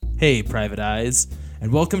Hey, Private Eyes,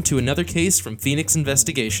 and welcome to another case from Phoenix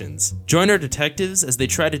Investigations. Join our detectives as they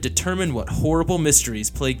try to determine what horrible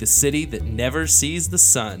mysteries plague the city that never sees the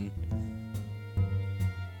sun.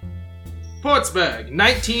 Portsburg,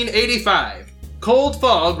 1985. Cold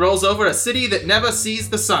fog rolls over a city that never sees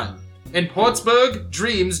the sun. In Portsburg,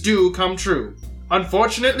 dreams do come true.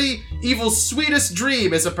 Unfortunately, evil's sweetest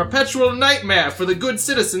dream is a perpetual nightmare for the good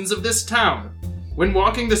citizens of this town. When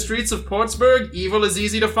walking the streets of Portsburg, evil is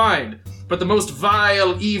easy to find, but the most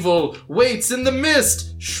vile evil waits in the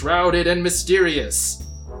mist, shrouded and mysterious.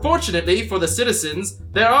 Fortunately for the citizens,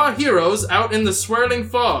 there are heroes out in the swirling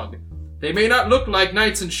fog. They may not look like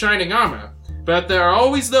knights in shining armor, but there are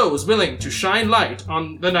always those willing to shine light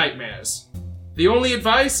on the nightmares. The only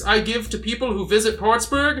advice I give to people who visit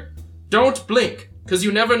Portsburg: don't blink, cause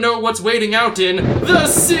you never know what's waiting out in the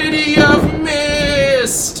City of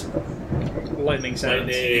Mist! Lightning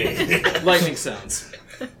sounds. Lightning sounds.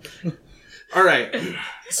 Alright,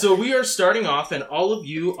 so we are starting off, and all of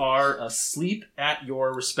you are asleep at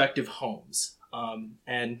your respective homes.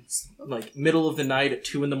 And like middle of the night at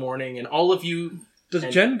 2 a.m, and all of you... Does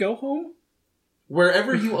Jen go home?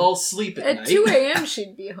 Wherever you all sleep at night. At 2 a.m.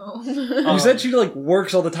 she'd be home. You said she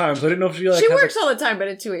works all the time, so I didn't know if she She works all the time, but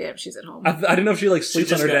at 2 a.m. she's at home. I didn't know if she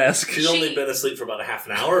sleeps on her desk. She's only been asleep for about a half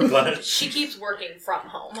an hour, but she keeps working from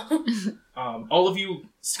home. All of you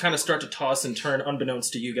kind of start to toss and turn,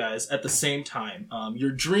 unbeknownst to you guys, at the same time.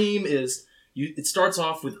 Your dream is... It starts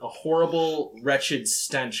off with a horrible, wretched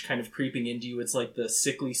stench kind of creeping into you. It's like the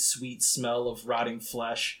sickly, sweet smell of rotting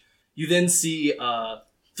flesh. You then see...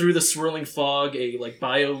 through the swirling fog, a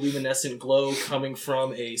bioluminescent glow coming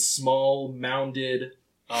from a small, mounded,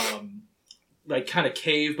 kind of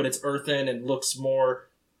cave, but it's earthen and looks more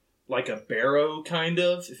like a barrow, kind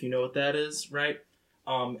of, if you know what that is, right?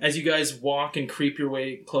 As you guys walk and creep your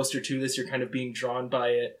way closer to this, you're kind of being drawn by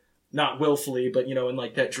it, not willfully, but, in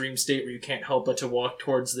that dream state where you can't help but to walk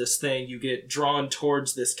towards this thing. You get drawn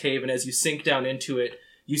towards this cave, and as you sink down into it,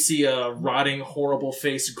 you see a rotting, horrible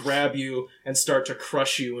face grab you and start to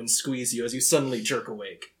crush you and squeeze you as you suddenly jerk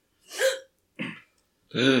awake.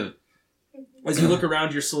 As you look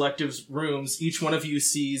around your selective rooms, each one of you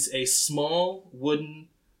sees a small wooden,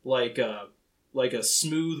 like a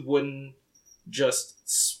smooth wooden,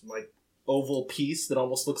 oval piece that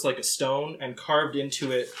almost looks like a stone, and carved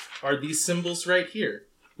into it are these symbols right here,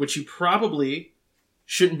 which you probably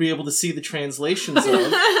shouldn't be able to see the translations of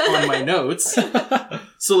on my notes.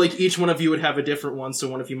 So, each one of you would have a different one, so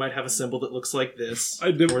one of you might have a symbol that looks like this.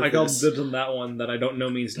 I did. I got dibs on that one that I don't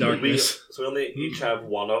know means darkness. So we only each have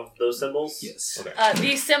one of those symbols? Yes. Okay.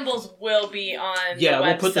 These symbols will be on the website. website.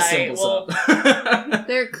 We'll put the symbols up.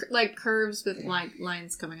 They're curves with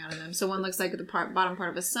lines coming out of them. So one looks like the bottom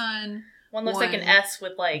part of a sun. One looks like an S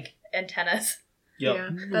with antennas. Yep. Yeah,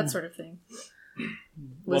 that sort of thing.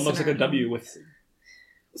 One looks like a W with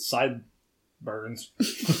sideburns.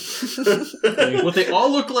 What they all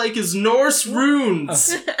look like is Norse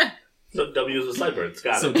runes. So W's with sideburns.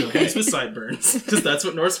 Got it. So W's with sideburns. Because that's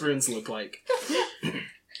what Norse runes look like.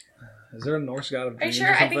 Is there a Norse god of Are you dreams sure?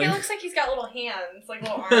 or I think something? it looks like he's got little hands, little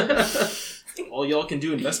arms. All y'all can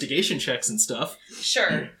do investigation checks and stuff.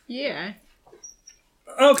 Sure. Yeah.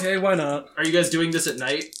 Okay, why not? Are you guys doing this at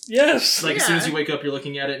night? Yes! As soon as Yeah. you wake up, you're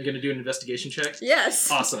looking at it and going to do an investigation check?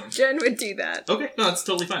 Yes. Awesome. Jen would do that. Okay, no, that's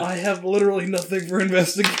totally fine. I have literally nothing for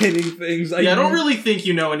investigating things. I don't really think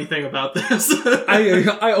you know anything about this.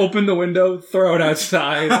 I open the window, throw it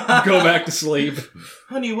outside, go back to sleep.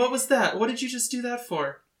 Honey, what was that? What did you just do that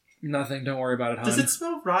for? Nothing, don't worry about it, hon. Does it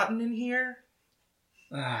smell rotten in here?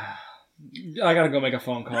 I gotta go make a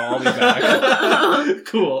phone call. I'll be back.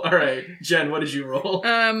 Cool. Alright. Jen, what did you roll?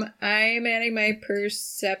 I'm adding my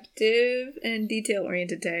perceptive and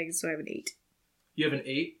detail-oriented tags, so I have an 8. You have an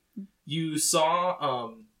 8. You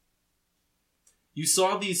saw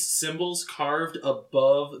these symbols carved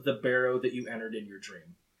above the barrow that you entered in your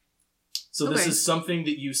dream. So this is something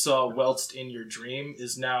that you saw welched in your dream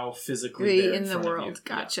is now physically there in the front of world. you.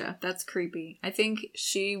 Gotcha. Yeah. That's creepy. I think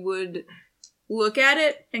she would look at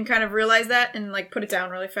it and kind of realize that and put it down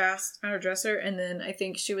really fast on her dresser, and then I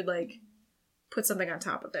think she would put something on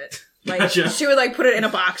top of it. Gotcha. She would put it in a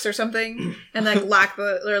box or something and lock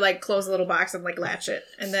close the little box and latch it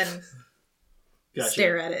and then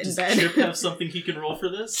stare at it in Does bed. Chip have something he can roll for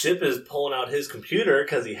this? Chip is pulling out his computer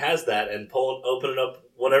because he has that and opening up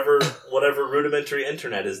whatever rudimentary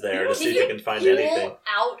internet is there to see if he can find anything. Pull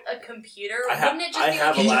out a computer? I have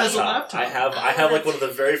He a has a laptop. laptop. I have one of the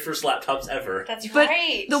very first laptops ever. That's But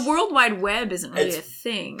right. the World Wide Web isn't really It's a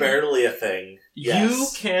thing. Barely a thing. You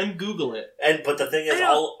Yes. can Google it. But the thing is, I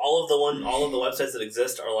don't- all of the websites that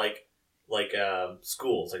exist are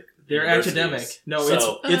schools, like They're universities. academic. No,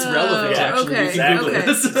 So- it's relevant, Yeah. actually. Okay, You can Google okay.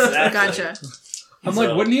 this. Exactly. Gotcha. I'm So,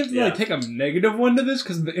 like, wouldn't you have to yeah. like take a negative one to this?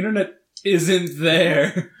 Because the internet isn't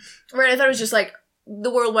there. Right, I thought it was just like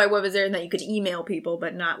the World Wide Web is there and that you could email people,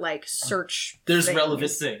 but not like search. There's things.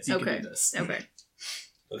 relevant things. You Okay. can do this. Okay.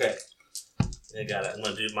 Okay. I got it. I'm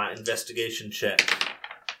going to do my investigation check.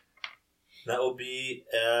 That will be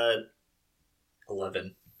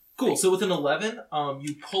 11. Cool. So with an 11,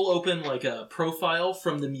 you pull open like a profile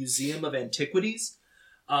from the Museum of Antiquities.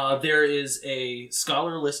 There is a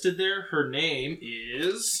scholar listed there. Her name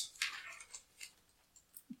is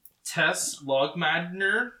Tess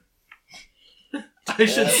Logmadner. I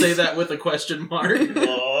should say that with a question mark.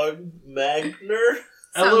 Magner?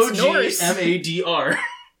 Sounds Norse. Logmadr.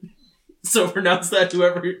 So pronounce that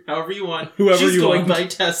however you want. Whoever She's you going want. by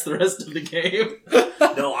Tess the rest of the game.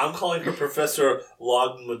 No, I'm calling her Professor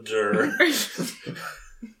Logmader.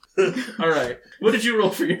 All right. What did you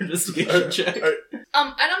roll for your investigation check?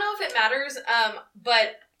 I don't know if it matters,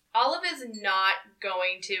 but Olive is not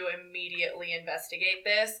going to immediately investigate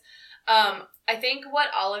this. I think what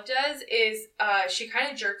Olive does is she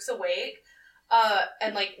kind of jerks awake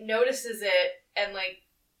and like notices it and like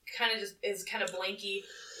kind of just is kind of blinky.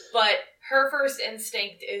 But her first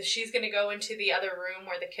instinct is she's going to go into the other room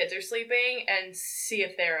where the kids are sleeping and see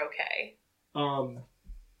if they're okay.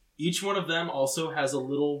 Each one of them also has a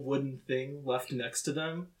little wooden thing left next to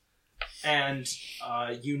them. And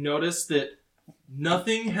you notice that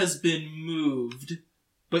nothing has been moved,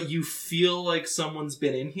 but you feel like someone's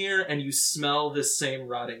been in here and you smell this same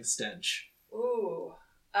rotting stench. Ooh.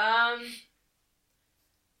 I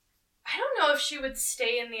don't know if she would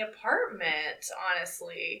stay in the apartment,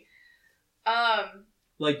 honestly.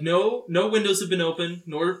 Like no windows have been opened,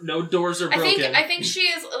 nor no doors are broken. I think she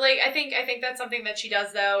is like I think that's something that she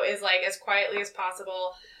does though is like as quietly as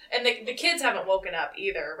possible. And the kids haven't woken up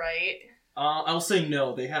either, right? I'll say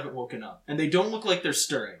no, they haven't woken up. And they don't look like they're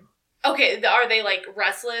stirring. Okay, are they like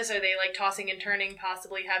restless? Are they like tossing and turning,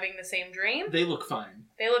 possibly having the same dream? They look fine.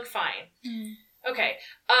 They look fine. Okay.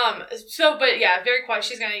 So, but yeah, very quiet.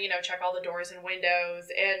 She's gonna, check all the doors and windows,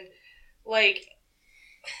 and like,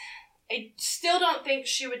 I still don't think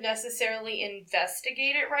she would necessarily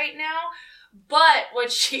investigate it right now. But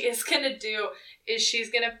what she is gonna do is she's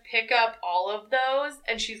gonna pick up all of those,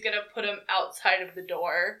 and she's gonna put them outside of the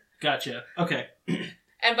door. Gotcha. Okay.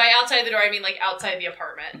 And by outside the door, I mean like outside the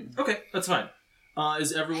apartment. Okay, that's fine.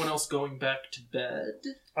 Is everyone else going back to bed?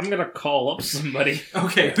 I'm gonna call up somebody.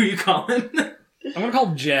 Okay, who are you calling? I'm gonna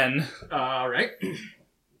call Jen. Alright.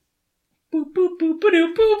 Boop boop boop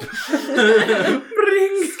ba-doop boop.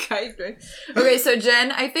 Ring. Okay, so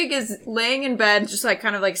Jen, I think, is laying in bed, just like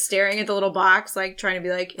kind of like staring at the little box, like trying to be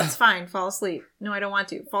like, it's fine, fall asleep. No, I don't want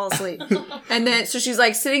to. Fall asleep. And then, so she's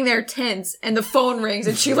like sitting there tense, and the phone rings,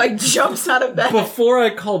 and she like jumps out of bed. Before I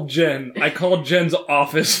called Jen, I called Jen's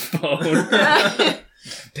office phone.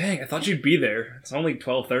 Dang, I thought she'd be there. It's only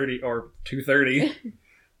 12:30 or 2:30.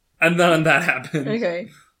 And then that happened. Okay.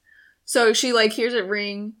 So she like hears it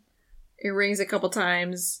ring. It rings a couple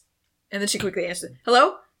times, and then she quickly answers it.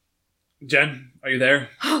 Hello? Jen, are you there?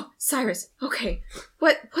 Oh, Cyrus. Okay.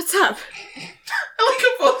 What's up? I like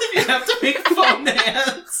how both of you have to make phone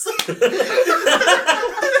hands. You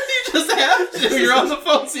just have to. You're on the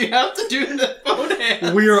phone, so you have to do the phone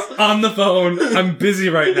hands. We are on the phone. I'm busy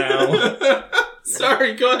right now.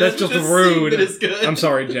 Sorry, go ahead. That's just seeing rude. that it's good. I'm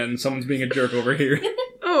sorry, Jen. Someone's being a jerk over here.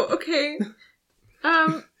 Oh, okay.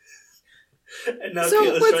 And now So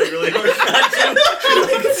Kayla's what's- trying really hard not to.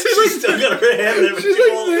 She's still got her hand there, but She's she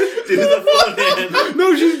like won't do the phone hand.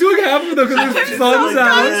 No, she's doing half of them because there's sun's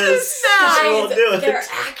out. Yes. now. She won't do it. They're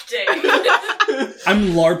acting.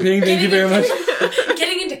 I'm LARPing, thank you very much.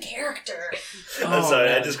 Getting into character. I'm sorry,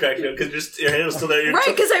 I man. just cracked you because your hand was still there. You're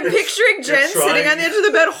Right, because I'm picturing Jen trying- sitting on the edge of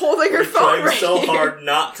the bed holding her phone trying right so here. hard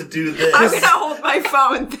not to do this. I'm gonna hold my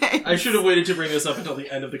phone thing. I should have waited to bring this up until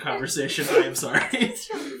the end of the conversation. I am sorry.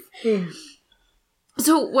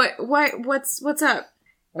 So what's up?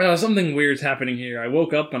 Something weird's happening here. I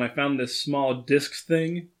woke up and I found this small disc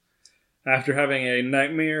thing after having a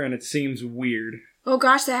nightmare, and it seems weird. Oh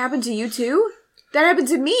gosh, that happened to you too? That happened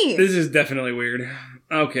to me. This is definitely weird.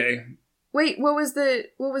 Okay. Wait, what was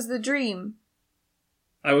the dream?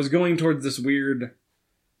 I was going towards this weird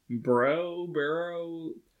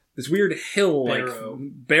this weird hill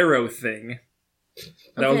barrow thing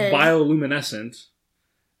that was Okay. bioluminescent,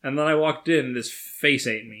 and then I walked in and this face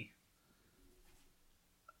ate me.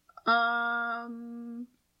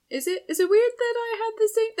 Is it weird that I had the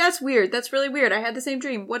same? That's weird. That's really weird. I had the same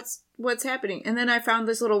dream. What's happening? And then I found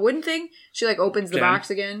this little wooden thing. She like opens the Jen. box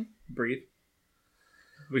again. Breathe.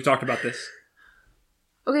 We've talked about this.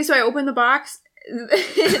 Okay, so I open the box.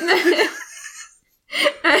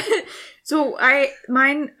 So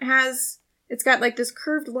mine has, it's got like this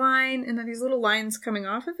curved line and then these little lines coming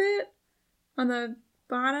off of it on the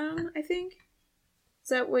bottom, I think. Is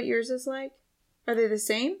that what yours is like? Are they the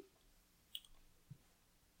same?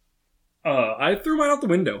 I threw mine out the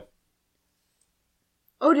window.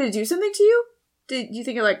 Oh, did it do something to you? Did you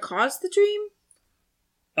think it like caused the dream?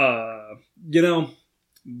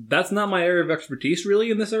 That's not my area of expertise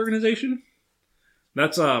really in this organization.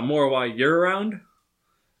 That's more why you're around.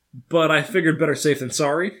 But I figured better safe than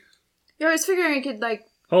sorry. Yeah, I was figuring I could like...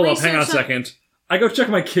 Hold up, hang on a research second. I go check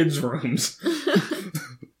my kids' rooms.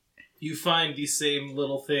 You find these same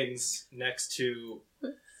little things next to...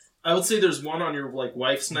 I would say there's one on your like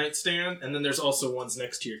wife's nightstand, and then there's also ones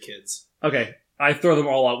next to your kids. Okay, I throw them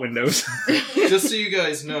all out windows. Just so you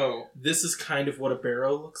guys know, this is kind of what a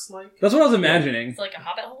barrow looks like. That's what I was imagining. It's like a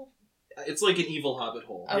hobbit hole. It's like an evil hobbit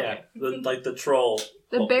hole. Okay. Yeah, like the troll.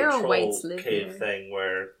 The Barrow troll Wights live cave there. thing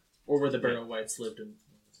where. Or where the Barrow Wights lived in.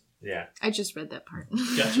 Yeah. I just read that part.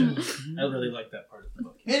 Gotcha. I really like that part of the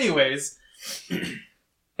book. Anyways.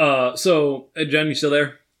 So, Jen, you still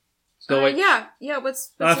there? Still wait? Yeah,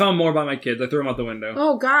 what's I found more about my kids. I threw them out the window.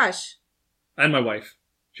 Oh, gosh. And my wife.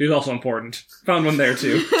 She's also important. Found one there,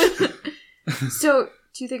 too. So,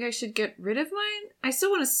 do you think I should get rid of mine? I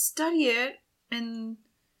still want to study it, and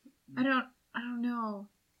I don't know.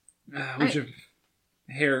 We should...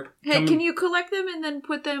 Here. Hey, can you collect them and then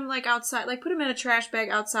put them, like, outside? Like, put them in a trash bag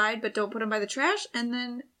outside, but don't put them by the trash, and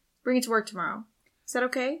then bring it to work tomorrow. Is that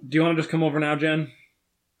okay? Do you want to just come over now, Jen?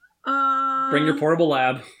 Bring your portable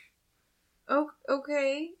lab. Oh,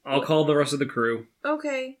 okay. I'll call the rest of the crew.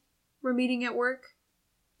 Okay. We're meeting at work?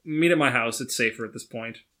 Meet at my house. It's safer at this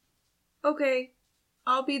point. Okay.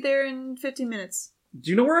 I'll be there in 15 minutes.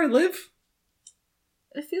 Do you know where I live?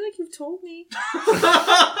 I feel like you've told me.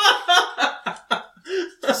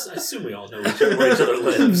 I assume we all know where each other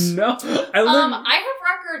lives. No. I live... I have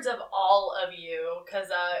records of all of you, because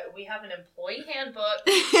we have an employee handbook.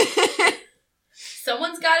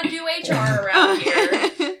 Someone's got to do HR around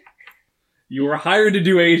here. You were hired to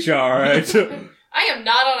do HR. I am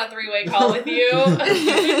not on a three-way call with you.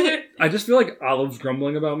 I just feel like Olive's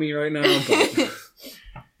grumbling about me right now. But... Do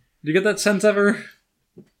you get that sense ever?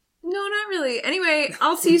 No, not really. Anyway,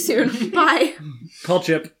 I'll see you soon. Bye. Call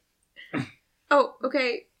Chip. Oh,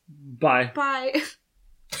 okay. Bye. Bye.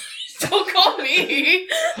 Don't call me.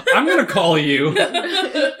 I'm gonna call you. He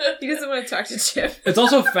doesn't want to talk to Chip. It's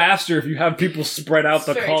also faster if you have people spread out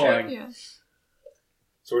the Very calling. true. Yeah.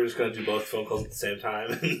 So we're just going to do both phone calls at the same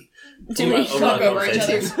time. Do we talk over each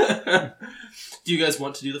other? Do you guys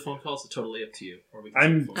want to do the phone calls? It's totally up to you. Or we can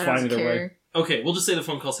I'm do the phone I fine don't either way. care. Okay, we'll just say the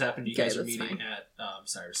phone calls happened. You Okay, guys are that's meeting fine. at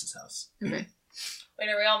Cyrus's house. Okay. Wait,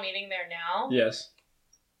 are we all meeting there now? Yes.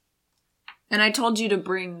 And I told you to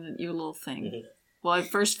bring your little thing. Mhm. Well, I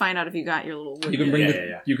first find out if you got your little You can bring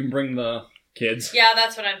Yeah. You can bring the kids. Yeah,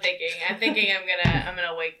 that's what I'm thinking. I'm thinking I'm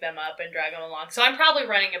gonna wake them up and drag them along. So I'm probably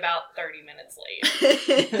running about 30 minutes late.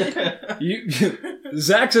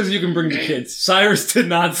 Zach says you can bring the kids. Cyrus did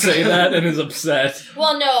not say that and is upset.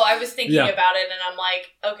 Well, no, I was thinking Yeah. about it, and I'm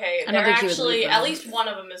like, okay, I don't they're think you would actually leave them. at least one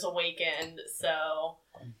of them is awakened, so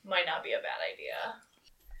might not be a bad idea.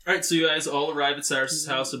 Alright, so you guys all arrive at Cyrus's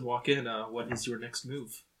house and walk in. What is your next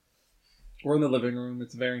move? We're in the living room.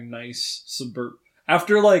 It's very nice.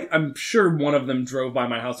 After, like, I'm sure one of them drove by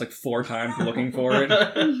my house like 4 times looking for it.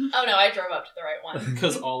 Oh no, I drove up to the right one.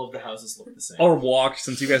 Because all of the houses look the same. Or walked,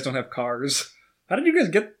 since you guys don't have cars. How did you guys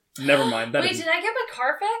get... Never mind. That Wait, is- did I get my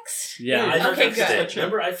car fixed? Yeah. I Okay, fixed good. it.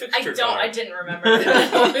 Remember, I fixed I your don't. car. I didn't remember.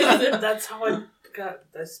 That's how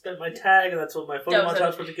I spent my tag, and that's what my phone That was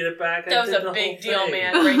montage was to get it back. That was a big deal,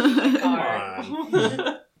 man. Breaking my Come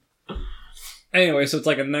car. on. Anyway, so it's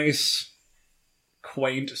like a nice,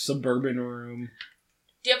 quaint suburban room.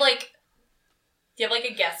 Do you have like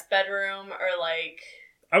a guest bedroom or like?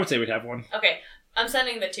 I would say we'd have one. Okay, I'm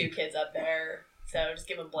sending the 2 kids up there, so just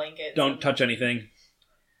give them blankets. Don't touch anything.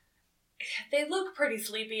 They look pretty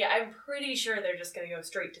sleepy. I'm pretty sure they're just gonna go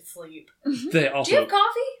straight to sleep. They Do also... you have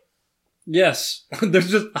coffee? Yes.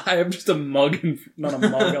 I have just a mug, not a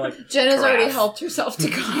mug, like... Jen has already Craft. helped herself to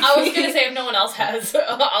coffee. I was gonna say if no one else has,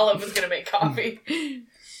 Olive was gonna make coffee.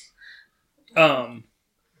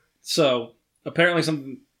 So, apparently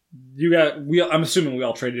I'm assuming we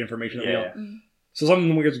all traded information. That we all, Yeah. so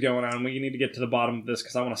something weird's going on. We need to get to the bottom of this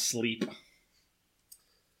because I want to sleep.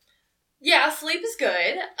 Yeah, sleep is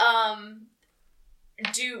good.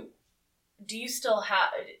 Do you still have?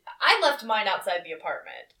 I left mine outside the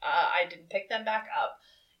apartment. I didn't pick them back up.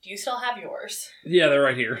 Do you still have yours? Yeah, they're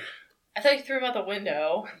right here. I thought you threw him out the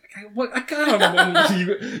window. What? I got him.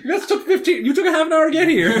 You guys took 15. You took a half an hour to get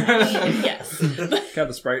here. Yes. Got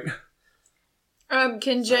the Sprite.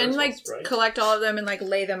 Can Jen, Sounds right. collect all of them and,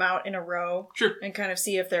 lay them out in a row? Sure. And kind of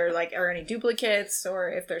see if there, are any duplicates, or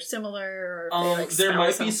if they're similar, or if they, there spell might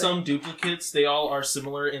be something? some duplicates. They all are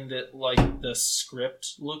similar in that, the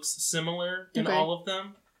script looks similar in Okay. all of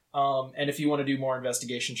them. And if you want to do more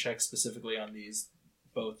investigation checks specifically on these,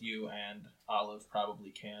 both you and Olive probably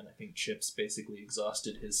can. I think Chip's basically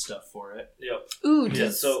exhausted his stuff for it. Yep. Ooh, Yeah,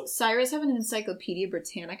 does so- Cyrus have an Encyclopedia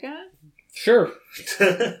Britannica? Sure.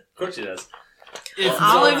 Of course he does. If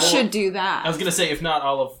Olive not- should do that. I was gonna say, if not,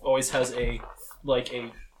 Olive always has a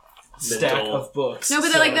stack Mental. of books. No,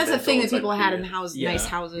 but so- that's a mental thing that people had in encyclopedia. nice Yeah.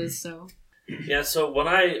 houses, so... Yeah, so when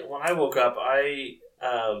I woke up, I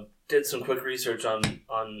did some quick research on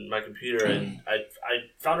my computer, and I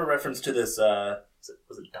found a reference to this.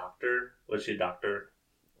 Was it doctor? Was she a doctor?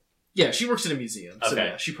 Yeah, she works in a museum, so Okay.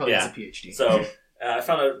 yeah, she probably Yeah. has a PhD. So I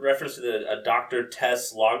found a reference to a Dr.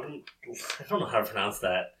 Tess Log. I don't know how to pronounce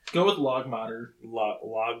that. Go with Logmotter.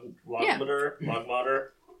 Logmotter.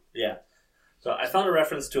 Yeah. So I found a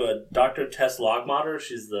reference to a Dr. Tess Logmotter.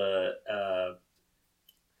 She's the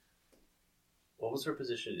what was her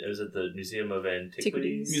position? It was at the Museum of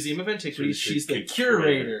Antiquities. Museum of Antiquities. She was She's the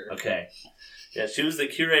curator. curator. Okay. Yeah, she was the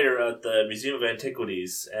curator at the Museum of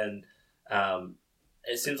Antiquities, and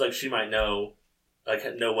it seems like she might know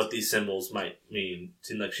what these symbols might mean. It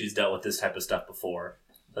seems like she's dealt with this type of stuff before.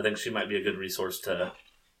 I think she might be a good resource to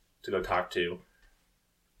go talk to.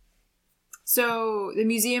 So, the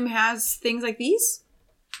museum has things like these?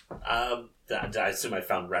 I assume I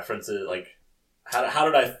found references. How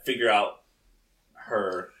did I figure out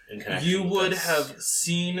her in connection? You with would this? have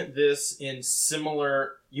seen this in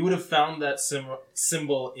similar. You would have found that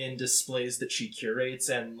symbol in displays that she curates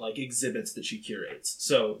and exhibits that she curates.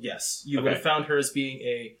 So yes, you would Okay. have found her as being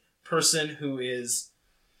a person who is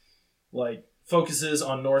focuses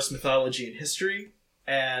on Norse mythology and history,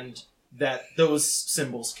 and that those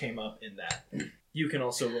symbols came up in that. You can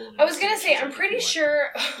also roll. an I was gonna say, investigation I'm check pretty if you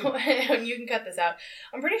want. sure, you can cut this out.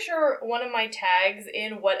 I'm pretty sure one of my tags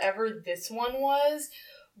in whatever this one was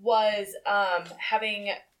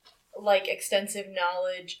having extensive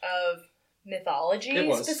knowledge of mythology It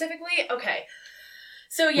was. specifically. Okay.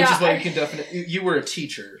 So yeah. Which is why you can definitely. You were a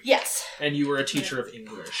teacher, Yes. and you were a teacher of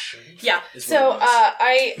English. Yeah. Is So what it was.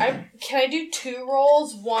 I can I do 2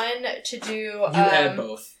 rolls? One to do You add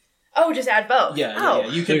both. Oh, just add both. Yeah, Oh.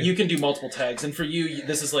 yeah. You can do multiple tags, and for you,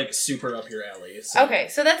 this is super up your alley. So. Okay,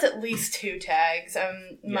 so that's at least 2 tags.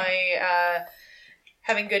 My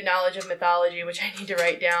having good knowledge of mythology, which I need to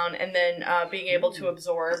write down, and then being able to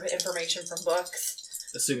absorb information from books.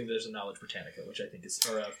 Assuming there's a Knowledge Britannica, which I think is,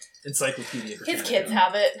 or a Encyclopedia Britannica. His kids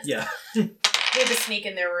have it. Yeah. They had to sneak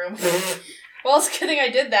in their room. Well, it's a good thing I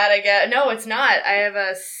did that, I guess. No, it's not. I have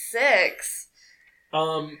a 6.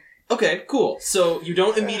 Okay, cool. So you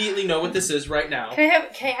don't immediately know what this is right now. Can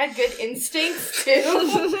I add good instincts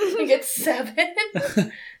too? and get 7?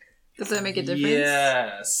 Does that make a difference?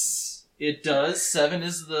 Yes. It does. 7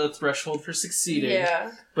 is the threshold for succeeding.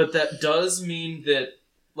 Yeah. But that does mean that,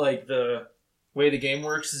 the way the game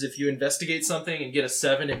works is if you investigate something and get a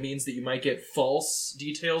 7, it means that you might get false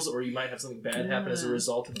details or you might have something bad happen as a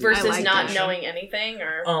result of the Versus I like not that. knowing anything,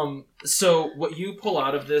 or So what you pull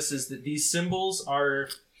out of this is that these symbols are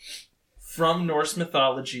from Norse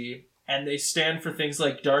mythology, and they stand for things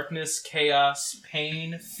like darkness, chaos,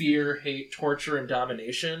 pain, fear, hate, torture, and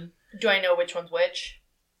domination. do I know which one's which?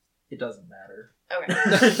 It doesn't matter.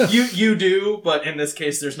 Okay, you do, but in this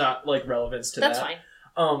case, there's not relevance to that's that.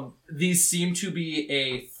 fine. These seem to be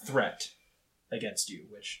a threat against you,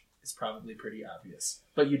 which is probably pretty obvious.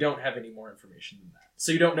 But you don't have any more information than that.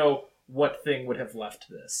 So you don't know what thing would have left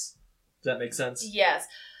this. Does that make sense? Yes.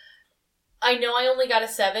 I know I only got a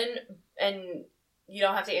 7, and you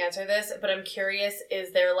don't have to answer this, but I'm curious,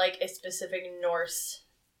 is there a specific Norse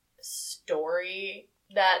story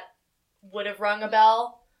that would have rung a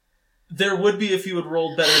bell? There would be if you had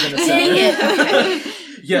rolled better than a 7. Dang it, okay.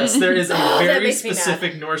 Yes, there is a That very makes me mad.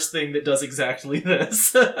 specific Norse thing that does exactly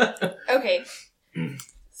this. Okay.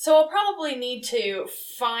 So I'll probably need to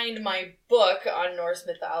find my book on Norse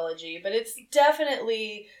mythology, but it's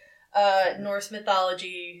definitely Norse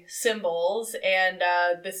mythology symbols, and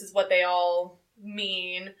this is what they all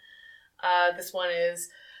mean. This one is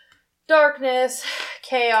darkness,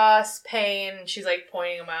 chaos, pain. She's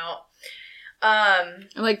pointing them out.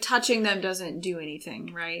 Touching them doesn't do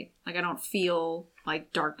anything, right? I don't feel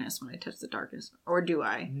darkness when I touch the darkness. Or do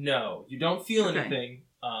I? No, you don't feel Okay. anything.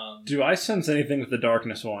 Do I sense anything with the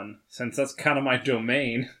darkness one? Since that's kind of my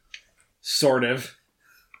domain. Sort of.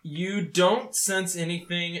 You don't sense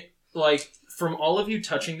anything, like, from all of you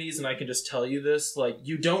touching these, and I can just tell you this, like,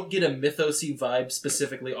 you don't get a mythosy vibe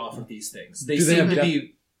specifically off of these things. They Do they seem have to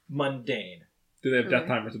be mundane. Do they have death Okay.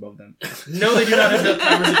 timers above them? No, they do not have death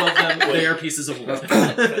timers above them. They are pieces of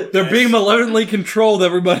wood. They're being malevolently controlled,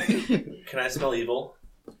 everybody. Can I smell evil?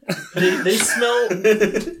 They smell...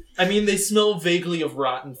 I mean, they smell vaguely of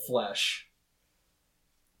rotten flesh.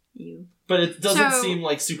 You. But it doesn't So- seem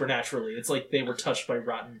like supernaturally. It's like they were touched by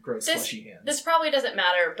rotten, gross, This- fleshy hands. This probably doesn't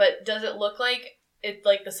matter, but does it look like it?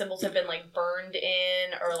 Like the symbols have been like burned in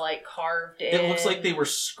or like carved in? It looks like they were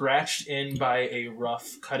scratched in by a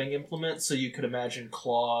rough cutting implement, so you could imagine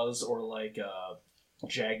claws or like a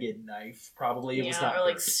jagged knife. Probably it was not or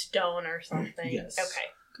like burnt. stone or something. Yes.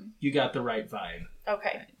 Okay. You got the right vibe.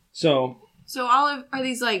 Okay. So, So Olive, are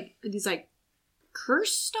these like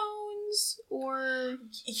curse stones or?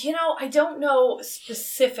 You know, I don't know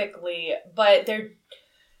specifically, but they're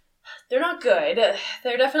not good.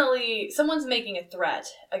 They're definitely someone's making a threat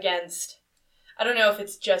against. I don't know if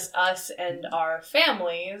it's just us and our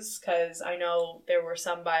families, because I know there were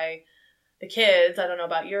some by the kids. I don't know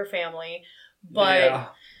about your family,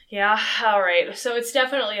 but yeah, all right. So it's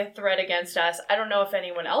definitely a threat against us. I don't know if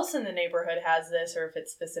anyone else in the neighborhood has this or if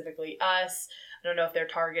it's specifically us. I don't know if they're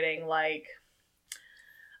targeting like,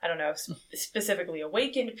 I don't know, specifically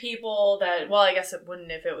awakened people that, well, I guess it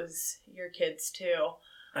wouldn't if it was your kids too.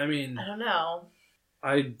 I mean, I don't know.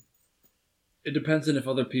 it depends on if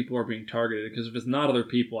other people are being targeted, because if it's not other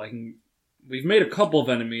people, we've made a couple of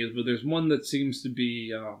enemies, but there's one that seems to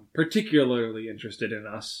be particularly interested in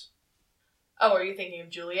us. Oh, are you thinking of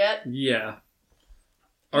Juliet? Yeah.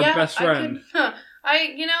 Our Yeah, best I friend. could-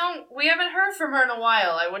 we haven't heard from her in a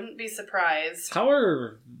while. I wouldn't be surprised. How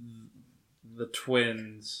are the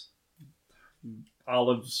twins?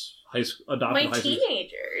 Olive's adopted My high school.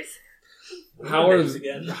 teenagers. How are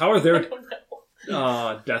again? how are I their don't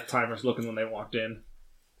know. death timers looking when they walked in?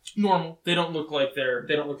 Normal. They don't look like they're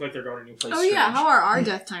going any place. Oh yeah, strange. how are our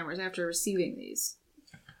death timers after receiving these?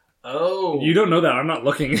 Oh. You don't know that. I'm not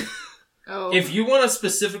looking. Oh, If you want to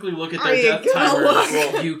specifically look at Are their you death gonna timers,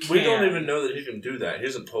 look? Well, you can. we don't even know that he can do that. He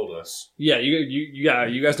hasn't told us. Yeah, you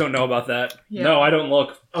guys don't know about that. Yeah. No, I don't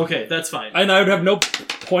look. Okay, that's fine. And I would have no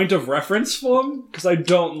point of reference for them because I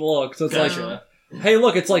don't look. So it's Gotcha. like, hey,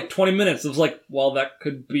 look, it's like 20 minutes. It's like, well, that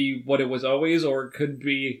could be what it was always, or it could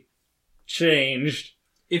be changed.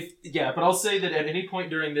 But I'll say that at any point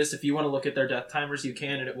during this, if you want to look at their death timers, you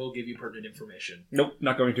can, and it will give you pertinent information. Nope,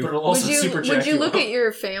 not going But to. it'll also super would jack you look up. at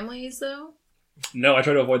your families though? No, I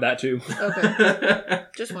try to avoid that too. Okay,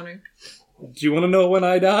 just wondering. Do you want to know when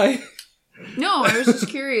I die? No, I was just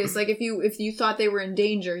curious. Like if you thought they were in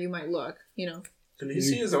danger, you might look. You know. Can he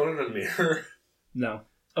see his own in a mirror? No.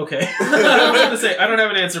 Okay. I was going to say, I don't have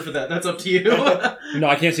an answer for that. That's up to you. No,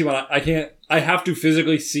 I can't see when I can't. I have to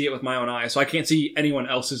physically see it with my own eyes, so I can't see anyone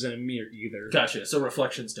else's in a mirror either. Gotcha. So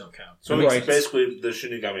reflections don't count. So Right. it's basically the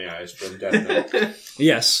Shinigami eyes from Death Note.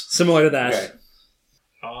 Yes, similar to that. Okay.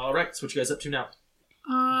 All right. So what you guys up to now?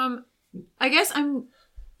 I guess I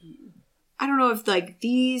don't know if like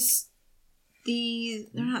these they're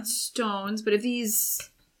not stones, but if these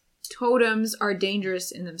totems are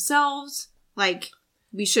dangerous in themselves, like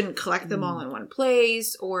we shouldn't collect them all in one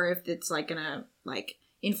place, or if it's like gonna like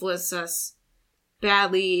influence us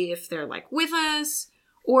badly if they're like with us,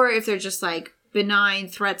 or if they're just like benign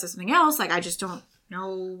threats or something else. Like I just don't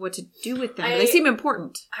know what to do with them. But they seem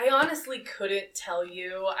important. I honestly couldn't tell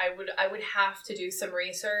you. I would have to do some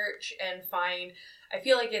research and find. I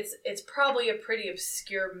feel like it's probably a pretty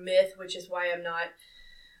obscure myth, which is why I'm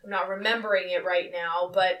not remembering it right now.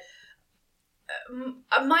 But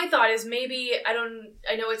my thought is maybe I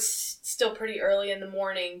know it's still pretty early in the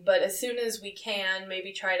morning, but as soon as we can,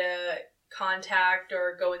 maybe try to contact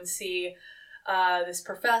or go and see this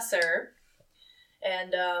professor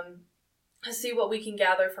and see what we can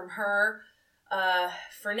gather from her.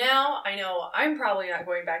 For now, I know I'm probably not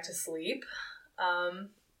going back to sleep.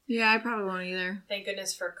 Yeah, I probably won't either. Thank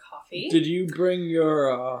goodness for coffee. Did you bring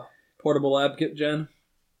your portable lab kit, Jen?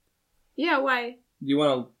 Yeah, why? Do you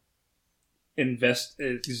want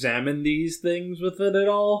to examine these things with it at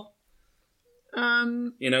all?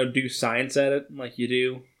 Do science at it like you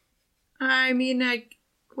do? I mean, like,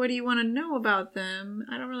 what do you want to know about them?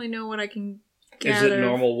 I don't really know what I can Is gather. it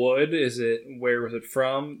normal wood? Where was it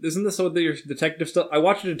from? Isn't this what your detective stuff? I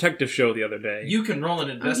watched a detective show the other day. You can roll an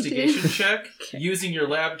investigation did? check Okay. using your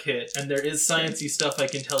lab kit, and there is sciencey stuff I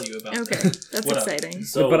can tell you about. Okay, that's What up? exciting.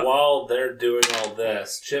 So But- while they're doing all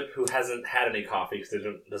this, Chip, who hasn't had any coffee because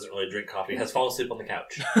he doesn't really drink coffee, has fallen asleep on the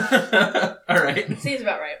couch. All right. Seems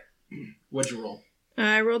about right. What'd you roll?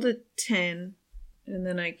 I rolled a 10. and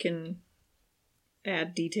then I can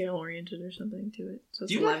add detail oriented or something to it. So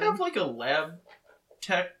it's Do you not 11. have like a lab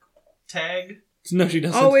tech tag? No, she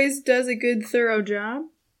doesn't. Always does a good, thorough job.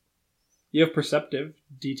 You have perceptive,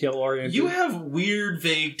 detail oriented. You have weird,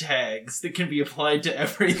 vague tags that can be applied to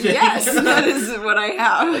everything. Yes, that is what I Like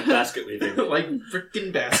have. basket weaving. Like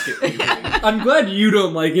frickin' basket weaving. I'm glad you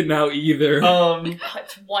don't like it now either. Oh,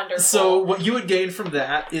 it's wonderful. So what you would gain from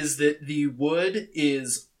that is that the wood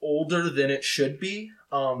is older than it should be.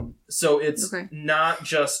 So it's Okay. not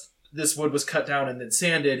just this wood was cut down and then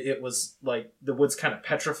sanded. It was like the wood's kind of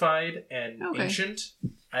petrified and Okay. ancient.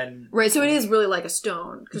 And Right, so it is really like a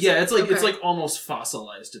stone. 'Cause yeah, it's okay. like almost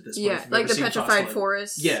fossilized at this point. Yeah, if you've like ever the seen petrified fossilized.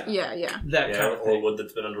 forest. Yeah. Yeah. That Yeah, kind of or thing. wood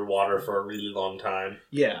that's been underwater for a really long time.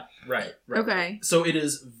 Yeah, right. Okay. So it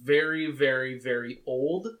is very, very, very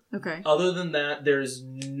old. Okay. Other than that, there's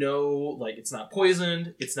no, like, it's not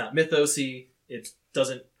poisoned, it's not mythosy, it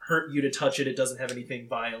doesn't hurt you to touch it, it doesn't have anything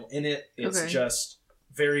vile in it. It's Okay. just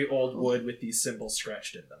very old wood with these symbols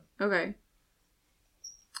scratched in them. Okay.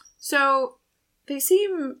 So they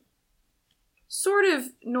seem sort of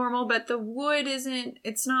normal, but the wood isn't.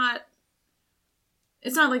 It's not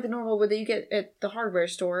like the normal wood that you get at the hardware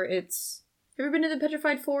store. It's. Have you ever been to the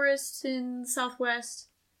petrified forests in the Southwest?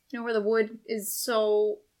 You know where the wood is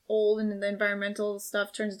so old and the environmental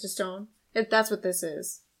stuff turns into stone. That's what this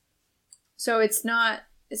is. So it's not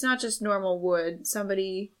just normal wood.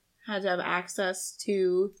 Somebody had to have access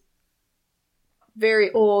to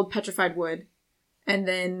very old petrified wood and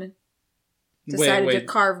then decided to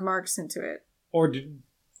carve marks into it. Or did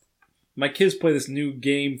my kids play this new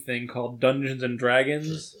game thing called Dungeons and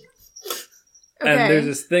Dragons? Okay. And there's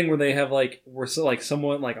this thing where they have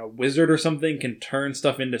someone like a wizard or something can turn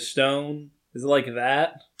stuff into stone. Is it like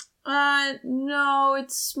that? No,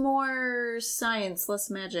 it's more science, less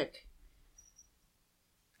magic.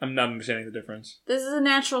 I'm not understanding the difference. This is a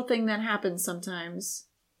natural thing that happens sometimes.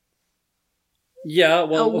 Yeah,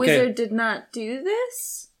 well, A okay. wizard did not do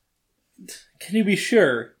this? Can you be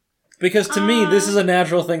sure? Because to me, this is a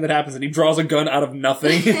natural thing that happens, and he draws a gun out of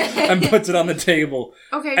nothing and puts it on the table.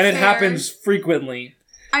 Okay, And it fair. happens frequently.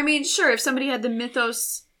 I mean, sure, if somebody had the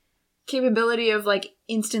mythos capability of, like,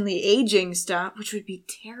 instantly aging stuff, which would be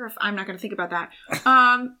terrifying. I'm not going to think about that.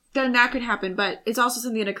 Then that could happen, but it's also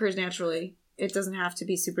something that occurs naturally. It doesn't have to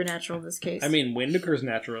be supernatural in this case. I mean, wind occurs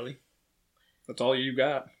naturally. That's all you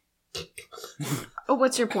got. Oh,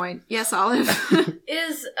 what's your point? Yes, Olive.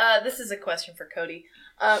 This is a question for Cody.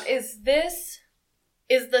 Is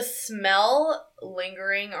the smell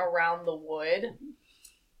lingering around the wood?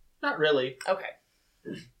 Not really. Okay.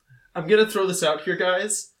 I'm gonna throw this out here,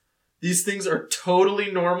 guys. These things are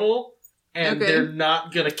totally normal, and Okay. they're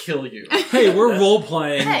not gonna kill you. Hey, we're role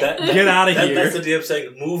playing. Hey. Get out of here. That's the DM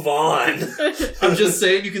saying, move on. I'm just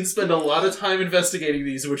saying you can spend a lot of time investigating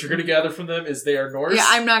these, and what you're gonna gather from them is they are Norse, Yeah,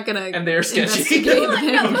 I'm not gonna. and they are sketchy. investigate No,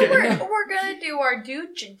 them. Okay. we're gonna do our due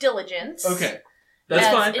diligence. Okay. That's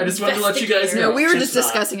As fine. I just wanted to let you guys investigators. know. No, we were Just just not.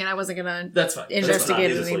 discussing it. I wasn't gonna That's fine.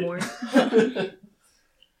 investigate it That's fine. anymore.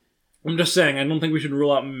 I'm just saying, I don't think we should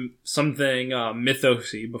rule out something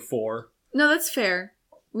mythosy before. No, that's fair.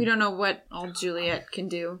 We don't know what all Juliet can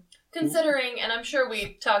do. Considering, and I'm sure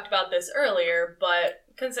we talked about this earlier, but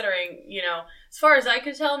considering, as far as I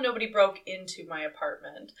could tell, nobody broke into my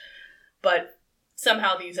apartment. But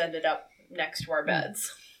somehow these ended up next to our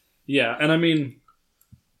beds. Yeah, and I mean,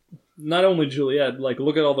 not only Juliet, like,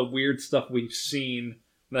 look at all the weird stuff we've seen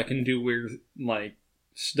that can do weird, like,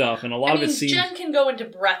 stuff, and a lot of it seems... Jen can go into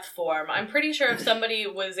breath form. I'm pretty sure if somebody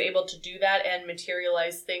was able to do that and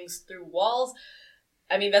materialize things through walls,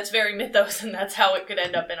 I mean, that's very mythos, and that's how it could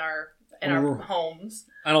end up in our homes.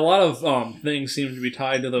 And a lot of things seem to be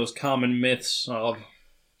tied to those common myths of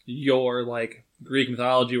your, like, Greek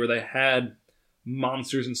mythology, where they had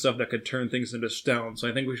monsters and stuff that could turn things into stone, so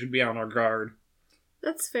I think we should be on our guard.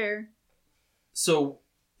 That's fair. So,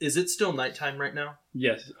 is it still nighttime right now?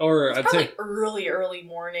 Yes, or It's I'd probably say early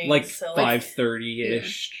morning. like so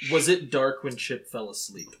 5:30-ish. Was it dark when Chip fell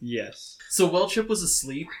asleep? Yes. So while Chip was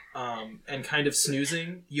asleep, and kind of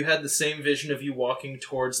snoozing, you had the same vision of you walking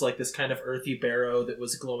towards like this kind of earthy barrow that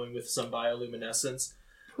was glowing with some bioluminescence.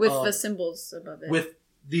 With the symbols above it. With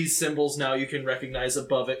these symbols now you can recognize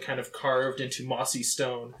above it, kind of carved into mossy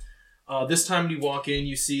stone. This time when you walk in,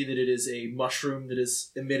 you see that it is a mushroom that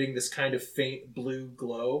is emitting this kind of faint blue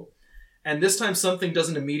glow. And this time something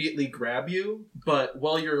doesn't immediately grab you, but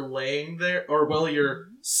while you're laying there, or while you're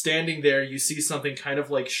standing there, you see something kind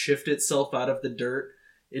of like shift itself out of the dirt.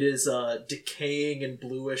 It is decaying and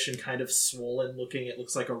bluish and kind of swollen looking. It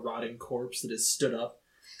looks like a rotting corpse that has stood up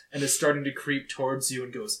and is starting to creep towards you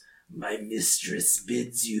and goes, "My mistress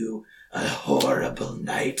bids you a horrible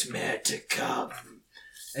nightmare to come.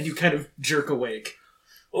 And you kind of jerk awake.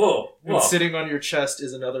 Oh, And well. sitting on your chest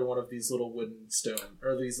is another one of these little wooden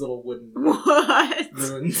these little wooden What?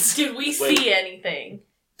 runes. Did we Wait. see anything?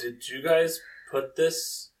 Did you guys put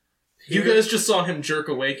this You here? guys just saw him jerk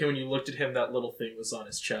awake, and when you looked at him, that little thing was on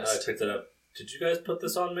his I chest. picked it up. Did you guys put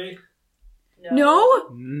this on me? No?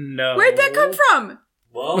 No. Where'd that come from?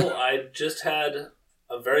 Well, I just had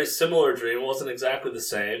a very similar dream. It wasn't exactly the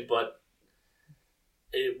same, but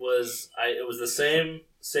it was the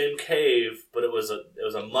same cave, but it was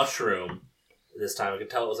a mushroom. This time I could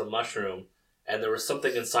tell it was a mushroom, and there was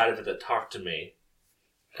something inside of it that talked to me.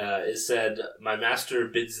 It said, "My master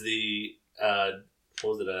bids thee." What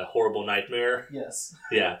was it? A horrible nightmare? Yes.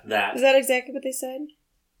 Yeah, that. Is that exactly what they said?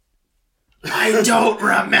 I don't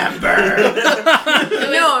remember!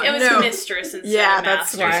 It was No. mistress instead Yeah, of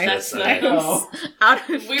that's masters. why. That's Okay. the- Oh. Out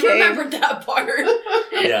of We game. remembered that part.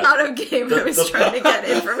 Yeah. Out of game, I was trying to get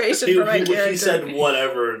information for my character. He said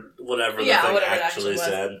whatever the Yeah, thing whatever it actually actually was.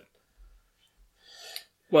 said.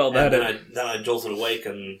 Well, And that then I jolted awake,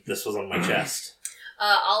 and this was on my chest.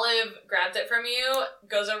 Olive grabs it from you,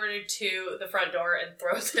 goes over to the front door, and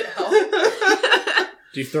throws it out.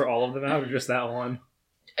 do you throw all of them out or just that one?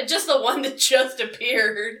 Just the one that just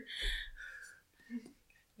appeared.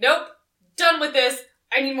 Nope. Done with this.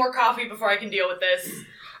 I need more coffee before I can deal with this.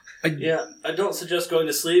 Yeah, I don't suggest going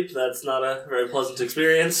to sleep. That's not a very pleasant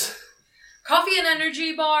experience. Coffee and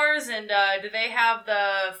energy bars, and do they have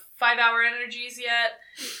the 5-hour energies yet?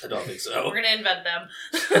 I don't think We're so. gonna invent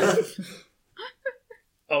them.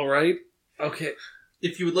 All right. Okay.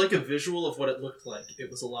 If you would like a visual of what it looked like, it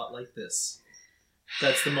was a lot like this.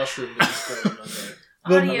 That's the mushroom that was growing on there.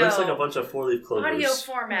 Audio. It looks like a bunch of 4-leaf clovers. Audio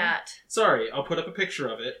format. Sorry, I'll put up a picture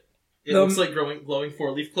of it. It Um, looks like glowing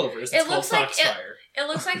 4-leaf clovers. It It's called looks like foxfire. It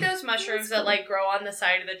looks like those mushrooms that like grow on the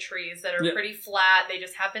side of the trees that are Yeah. pretty flat. They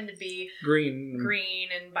just happen to be Green. green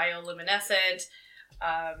and bioluminescent.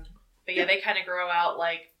 But yeah, they kind of grow out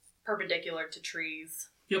like perpendicular to trees.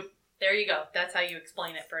 Yep. There you go. That's how you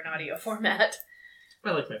explain it for an audio format.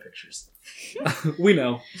 I like my pictures. We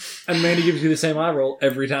know. And Mandy gives you the same eye roll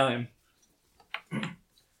every time.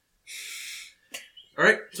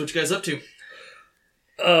 Alright, so what you guys up to?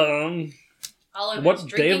 Olive is What day of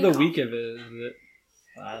drinking the coffee. week is it?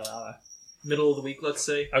 I don't know. Middle of the week, let's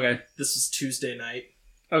say. Okay. This is Tuesday night.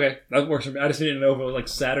 Okay. That works for me. I just need to know if it was like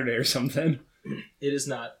Saturday or something. It is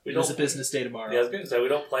not. We It is a don't- business day tomorrow. Yeah, I was going to say, we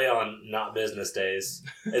don't play on not business days.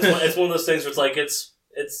 It's one of those things where it's like,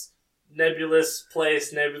 it's nebulous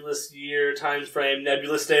place, nebulous year, time frame,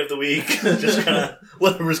 nebulous day of the week. Just kind of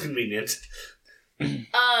whatever's convenient.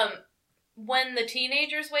 When the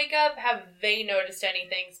teenagers wake up, have they noticed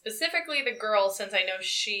anything? Specifically the girl, since I know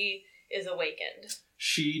she is awakened.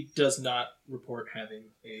 She does not report having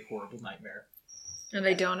a horrible nightmare. And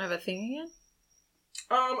they don't have a thing again?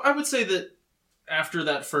 I would say that after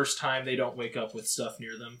that first time, they don't wake up with stuff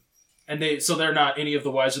near them. And they're not any of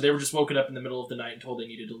the wiser. They were just woken up in the middle of the night and told they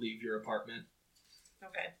needed to leave your apartment.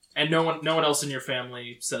 Okay. And no one else in your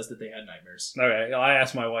family says that they had nightmares. Okay. I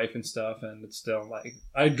asked my wife and stuff, and it's still like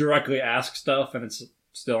I directly ask stuff, and it's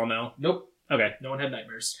still no. Nope. Okay. No one had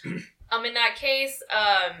nightmares. In that case,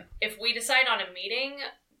 if we decide on a meeting,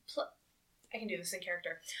 I can do this in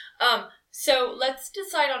character. So let's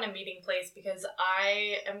decide on a meeting place because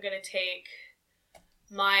I am going to take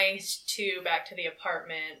my two back to the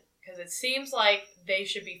apartment because it seems like they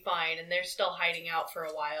should be fine and they're still hiding out for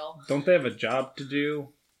a while. Don't they have a job to do?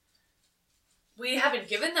 We haven't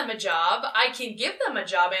given them a job. I can give them a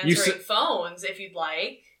job You answering said- phones if you'd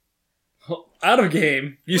like. Out of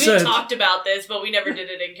game. You We said. talked about this, but we never did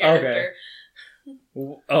it in character.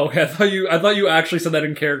 Okay. I thought you actually said that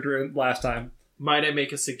in character last time. Might I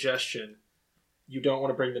make a suggestion? You don't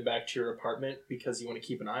want to bring them back to your apartment because you want to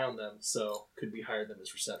keep an eye on them, so could we hire them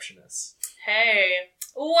as receptionists? Hey,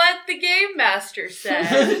 what the game master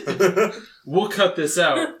said. We'll cut this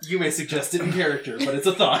out. You may suggest it in character, but it's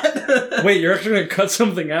a thought. Wait, you're actually gonna cut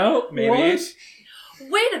something out? Maybe. What?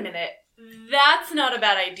 Wait a minute. That's not a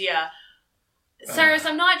bad idea. Cyrus,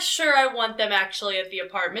 I'm not sure I want them actually at the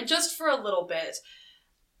apartment, just for a little bit.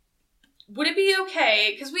 Would it be okay?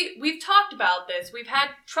 Because we've talked about this. We've had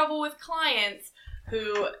trouble with clients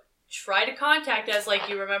who try to contact us. Like,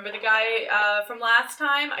 you remember the guy from last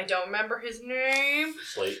time? I don't remember his name.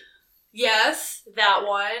 Slate. Yes, that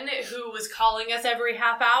one, who was calling us every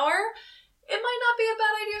half hour. It might not be a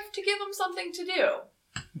bad idea to give them something to do.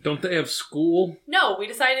 Don't they have school? No, we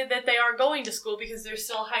decided that they are going to school because they're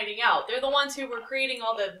still hiding out. They're the ones who were creating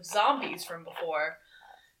all the zombies from before.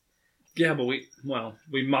 Yeah, but we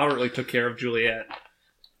moderately took care of Juliet.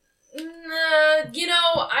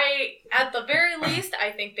 At the very least,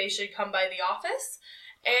 I think they should come by the office,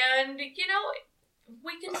 and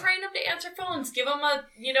we can train them to answer phones. Give them a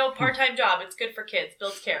part-time job. It's good for kids.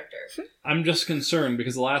 Builds character. I'm just concerned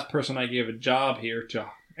because the last person I gave a job here to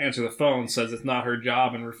answer the phone says it's not her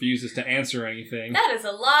job and refuses to answer anything. That is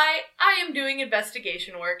a lie. I am doing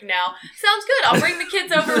investigation work now. Sounds good. I'll bring the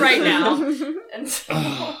kids over right now. And so...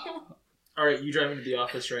 All right, you drive into the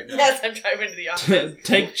office right now. Yes, I'm driving to the office.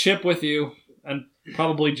 Take Chip with you, and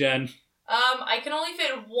probably Jen. I can only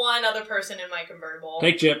fit one other person in my convertible.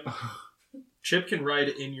 Take Chip. Chip can ride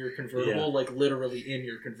in your convertible, like literally in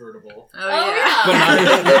your convertible. Oh,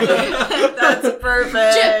 That's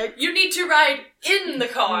perfect. Chip, you need to ride in the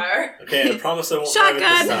car. Okay, I promise I won't drive it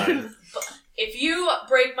this time. If you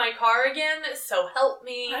break my car again, so help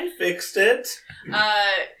me. I fixed it.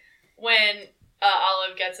 When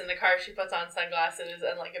Olive gets in the car, she puts on sunglasses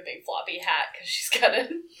and like a big floppy hat because she's got a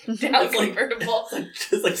down convertible.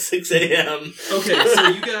 It's like 6 a.m. Okay, so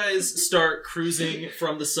you guys start cruising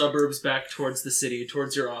from the suburbs back towards the city,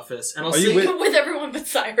 towards your office, and I'll say with everyone but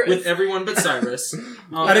Cyrus. With everyone but Cyrus.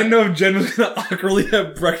 I didn't know if Jen was going to awkwardly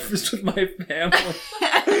have breakfast with my family.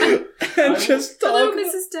 And just talk. Hello,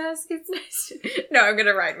 Mrs. Dusk. It's nice. No, I'm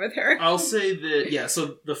gonna ride with her. I'll say that,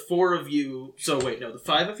 so the four of you... So, wait, no, the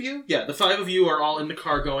five of you? Yeah, the five of you are all in the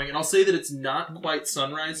car going, and I'll say that it's not quite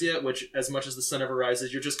sunrise yet, which, as much as the sun ever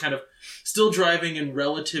rises, you're just kind of still driving in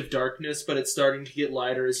relative darkness, but it's starting to get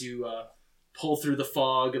lighter as you pull through the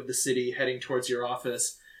fog of the city, heading towards your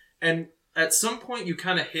office. And at some point, you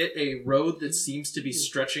kind of hit a road that seems to be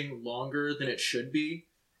stretching longer than it should be,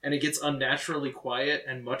 and it gets unnaturally quiet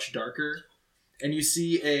and much darker. And you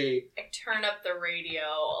see I turn up the radio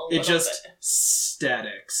a little bit. It just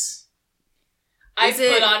statics. I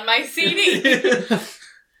put on my CD.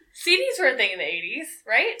 CDs were a thing in the 80s,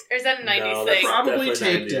 right? Or is that a 90s thing? Probably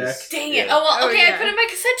tape deck. Dang it. I put in my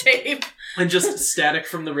cassette tape. And just static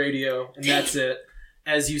from the radio, and that's it.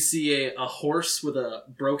 As you see a horse with a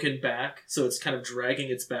broken back, so it's kind of dragging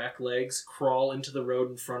its back legs, crawl into the road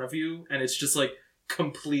in front of you, and it's just like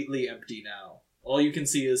completely empty now. All you can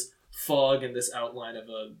see is fog and this outline of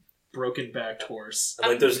a broken-backed horse.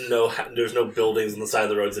 And, like there's no buildings on the side of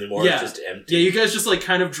the roads anymore. Yeah. It's just empty. Yeah, you guys just like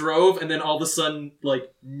kind of drove, and then all of a sudden,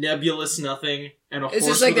 like nebulous nothing, and a horse. It's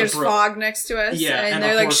just like there's fog next to us, and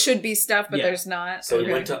there like should be stuff, but there's not. So we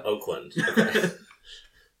went to Oakland. Okay.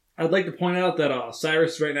 I'd like to point out that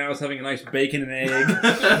Cyrus right now is having a nice bacon and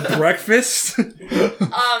egg breakfast.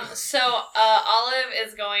 So Olive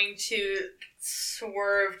is going to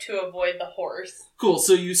swerve to avoid the horse. Cool.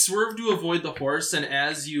 So you swerve to avoid the horse, and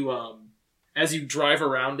as you drive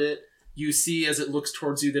around it, you see as it looks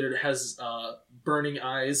towards you that it has burning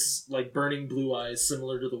eyes, like burning blue eyes,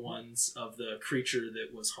 similar to the ones of the creature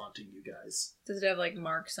that was haunting you guys. Does it have like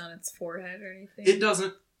marks on its forehead or anything? It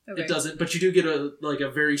doesn't. Okay. It doesn't. But you do get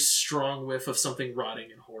a very strong whiff of something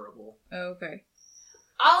rotting and horrible. Oh, okay.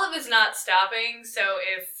 Olive is not stopping, so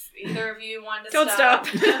if either of you want to Don't stop.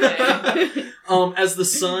 Okay. As the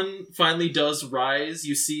sun finally does rise,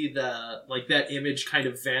 you see that image kind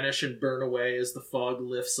of vanish and burn away as the fog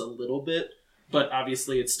lifts a little bit. But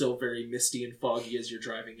obviously it's still very misty and foggy as you're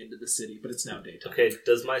driving into the city, but it's now daytime. Okay,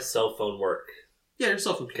 does my cell phone work? Yeah, your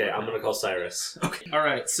cell phone. Okay, I'm gonna call Cyrus. Okay.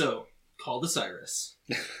 Alright, so call the Cyrus.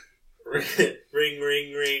 Ring, ring,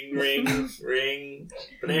 ring, ring, ring.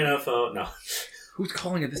 Banana phone. No. Who's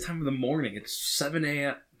calling at this time of the morning? It's 7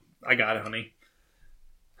 a.m. I got it, honey.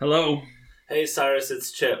 Hello. Hey, Cyrus,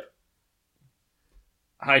 it's Chip.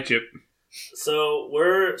 Hi, Chip. So,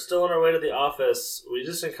 we're still on our way to the office. We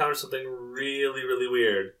just encountered something really, really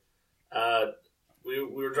weird. We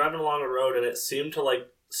were driving along a road, and it seemed to, like,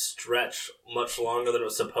 stretch much longer than it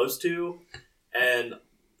was supposed to. And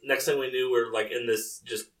next thing we knew, we're, like, in this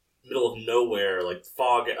just middle of nowhere, like,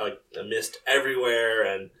 fog, like, mist everywhere,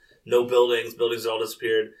 and no buildings all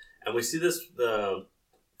disappeared, and we see this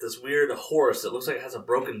weird horse that looks like it has a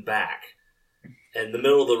broken back in the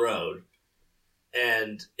middle of the road,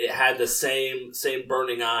 and it had the same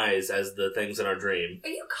burning eyes as the things in our dream. Are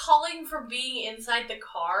you calling for being inside the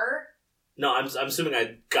car? No, I'm assuming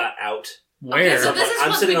I got out. Where? Okay, so this is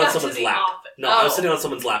I'm supposed sitting to be on back to someone's the lap. office. No, I'm sitting on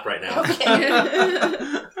someone's lap right now.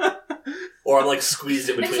 Okay. Or I'm like squeezed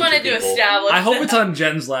in I between just wanted two to people. establish. I hope that. it's on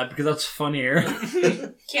Jen's lap because that's funnier.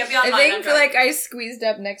 Can't be on I mine. think like I squeezed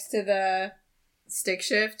up next to the stick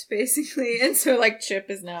shift basically, and so like Chip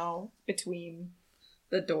is now between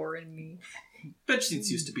the door and me. Bench seats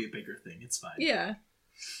used to be a bigger thing. It's fine. Yeah.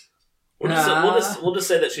 We'll just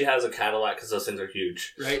say that she has a Cadillac because those things are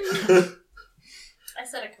huge. Right? I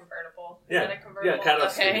said a convertible. Yeah. Is that a convertible? Yeah,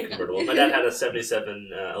 Cadillac's okay. convertible. My dad had a 77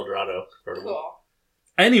 Eldorado convertible. Cool.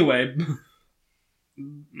 Anyway,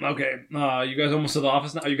 okay, you guys almost to the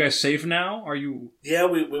office now? Are you guys safe now? Are you... Yeah,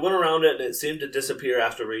 we went around it and it seemed to disappear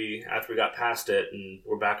after we got past it, and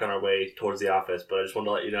we're back on our way towards the office. But I just wanted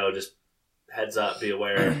to let you know, just heads up, be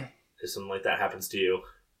aware if something like that happens to you.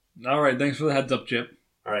 Alright, thanks for the heads up, Chip.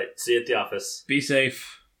 Alright, see you at the office. Be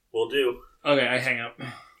safe. Will do. Okay, I hang up.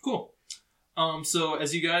 Cool. So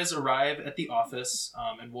as you guys arrive at the office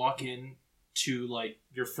and walk in to like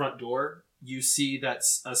your front door, you see that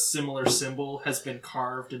a similar symbol has been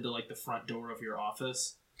carved into like the front door of your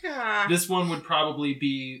office. Ah. This one would probably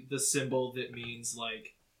be the symbol that means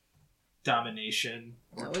like domination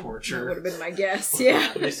or That torture. would have been my guess,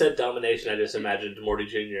 yeah. When you said domination, I just imagined Morty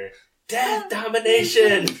Jr. Death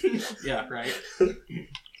domination! Yeah, right.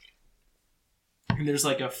 And there's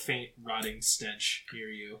like a faint rotting stench near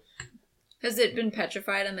you. Has it been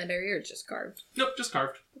petrified in that area or just carved? Nope, just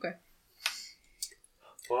carved.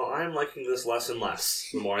 Well, I'm liking this less and less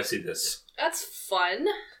the more I see this. That's fun.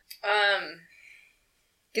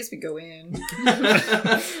 Guess we go in.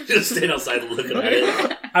 Just stand outside looking at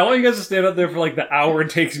it. I want you guys to stand up there for like the hour it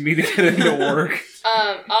takes me to get into work.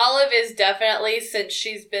 Olive is definitely, since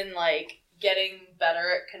she's been like getting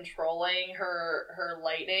better at controlling her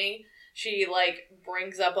lightning, she like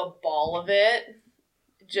brings up a ball of it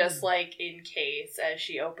just like in case as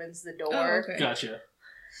she opens the door. Oh, okay. Gotcha.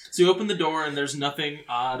 So you open the door and there's nothing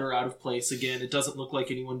odd or out of place. Again, it doesn't look like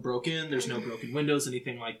anyone broke in. There's no broken windows,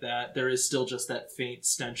 anything like that. There is still just that faint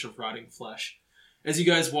stench of rotting flesh. As you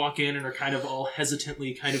guys walk in and are kind of all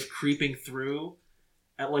hesitantly kind of creeping through,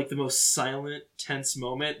 at like the most silent, tense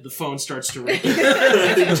moment, the phone starts to ring.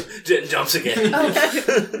 Jen jumps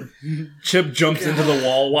again. Chip jumps into the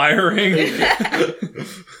wall wiring.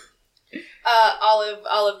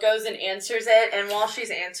 Olive goes and answers it, and while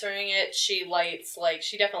she's answering it, she lights, like,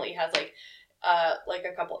 she definitely has, like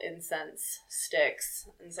a couple incense sticks,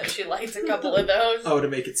 and so she lights a couple of those. Oh, to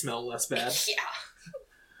make it smell less bad.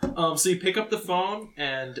 Yeah. So you pick up the phone,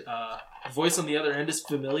 and a voice on the other end is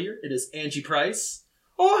familiar. It is Angie Price.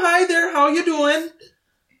 Oh, hi there. How you doing?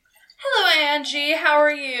 Hello, Angie. How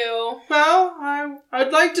are you? Well,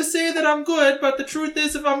 I'd like to say that I'm good, but the truth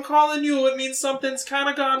is, if I'm calling you, it means something's kind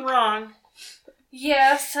of gone wrong.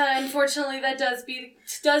 Yes, unfortunately, that does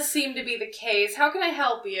seem to be the case. How can I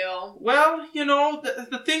help you? Well, you know,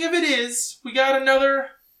 the thing of it is, we got another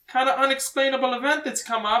kind of unexplainable event that's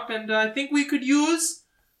come up, and I think we could use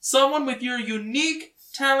someone with your unique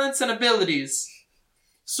talents and abilities.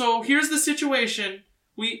 So here's the situation.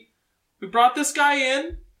 We brought this guy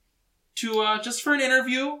in to just for an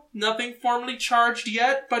interview. Nothing formally charged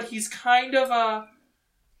yet, but he's kind of a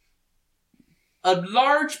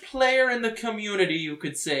large player in the community, you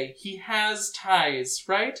could say. He has ties,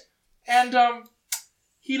 right? And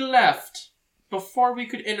he left before we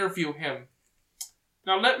could interview him.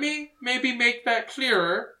 Now let me maybe make that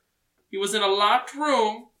clearer. He was in a locked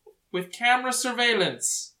room with camera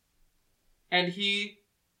surveillance, and he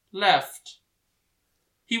left.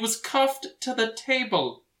 He was cuffed to the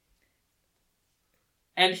table,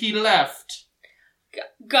 and he left.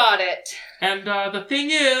 Got it. And the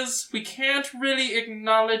thing is, we can't really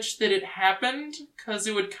acknowledge that it happened, because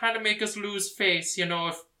it would kind of make us lose face. You know,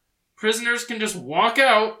 if prisoners can just walk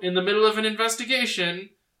out in the middle of an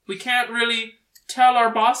investigation, we can't really tell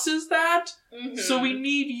our bosses that. Mm-hmm. So we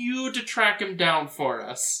need you to track him down for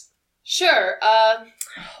us. Sure.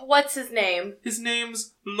 What's his name? His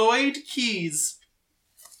name's Lloyd Keys.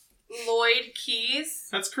 Lloyd Keys?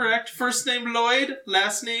 That's correct. First name Lloyd,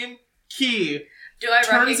 last name Key. Do I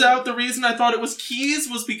Turns out the reason I thought it was Keys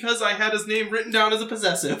was because I had his name written down as a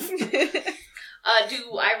possessive. Do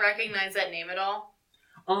I recognize that name at all?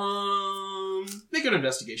 Make an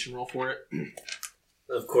investigation roll for it.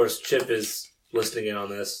 Of course, Chip is listening in on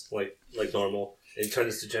this, like normal. And he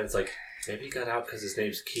turns to Jen, it's like, maybe he got out because his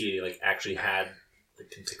name's Key, like, actually had the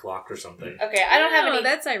Kintic lock or something. Okay, I don't have any...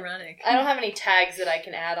 That's ironic. I don't have any tags that I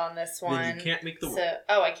can add on this one. Then you can't make the roll. So,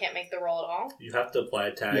 I can't make the roll at all? You have to apply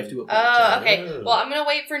a tag. You have to apply a tag. Okay. Oh. Well, I'm going to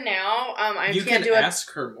wait for now. I You can't can do it.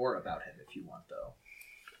 ask her more about him if you want, though.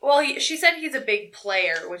 Well, she said he's a big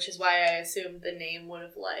player, which is why I assumed the name would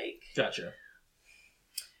have, like, Gotcha.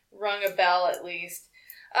 rung a bell at least.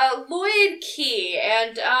 Lloyd Key,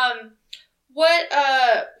 and,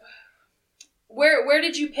 where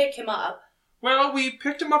did you pick him up? Well, we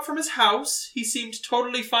picked him up from his house. He seemed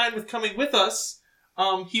totally fine with coming with us.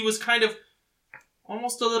 He was kind of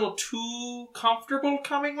almost a little too comfortable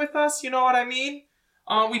coming with us, you know what I mean?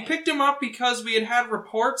 We picked him up because we had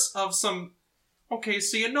reports of some... Okay,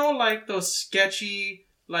 so you know, like, those sketchy,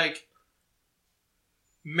 like,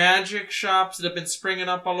 magic shops that have been springing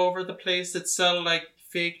up all over the place that sell, like,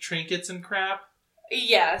 fake trinkets and crap?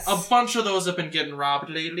 Yes. A bunch of those have been getting robbed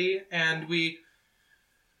lately, and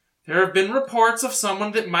there have been reports of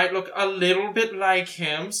someone that might look a little bit like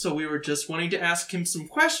him, so we were just wanting to ask him some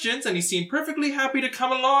questions, and he seemed perfectly happy to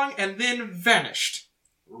come along, and then vanished.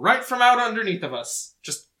 Right from out underneath of us.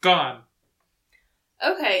 Just gone.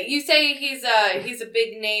 Okay, you say he's a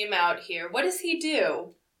big name out here. What does he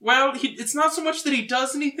do? Well, it's not so much that he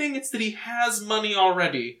does anything, it's that he has money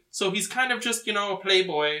already. So he's kind of just, a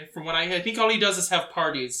playboy, from what I think all he does is have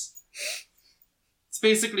parties. It's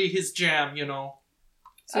basically his jam,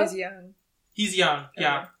 So he's young. He's young,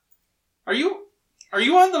 yeah. Okay. Are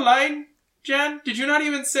you on the line, Jen? Did you not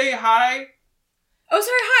even say hi? Oh, sorry.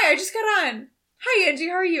 Hi. I just got on. Hi, Angie.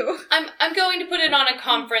 How are you? I'm going to put it on a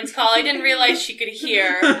conference call. I didn't realize she could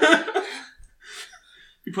hear.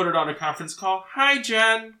 You put it on a conference call. Hi,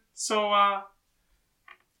 Jen. So,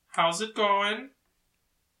 how's it going?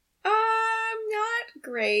 Not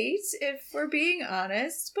great, if we're being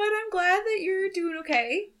honest, but I'm glad that you're doing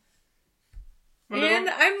okay. Well, And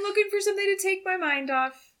I'm looking for something to take my mind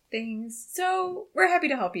off things, so we're happy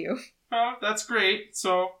to help you. Oh, that's great.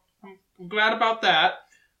 So, I'm glad about that.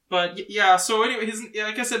 But, yeah, so anyway,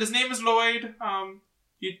 like I said, his name is Lloyd.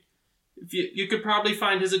 You could probably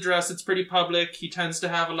find his address. It's pretty public. He tends to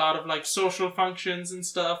have a lot of, social functions and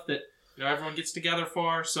stuff that, everyone gets together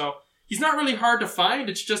for. So, he's not really hard to find.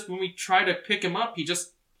 It's just when we try to pick him up, he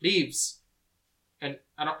just leaves. And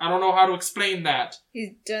I don't know how to explain that.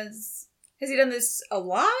 Has he done this a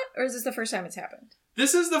lot, or is this the first time it's happened?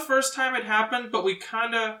 This is the first time it happened, but we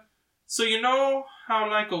so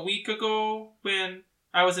how a week ago when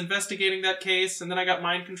I was investigating that case and then I got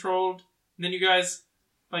mind controlled and then you guys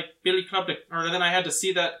Billy clubbed it, or then I had to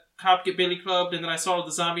see that cop get Billy clubbed and then I saw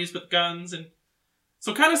the zombies with guns, and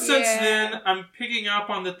so kind of since then I'm picking up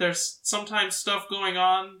on that there's sometimes stuff going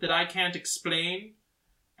on that I can't explain,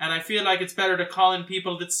 and I feel like it's better to call in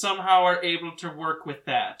people that somehow are able to work with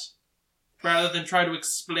that rather than try to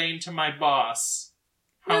explain to my boss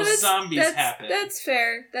how zombies happen. That's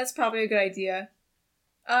fair. That's probably a good idea.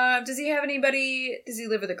 Does he have anybody? Does he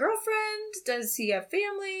live with a girlfriend? Does he have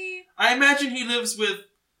family? I imagine he lives with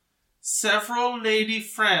several lady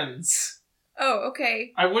friends. Oh,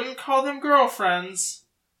 okay. I wouldn't call them girlfriends.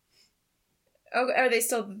 Okay, are they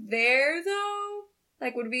still there though?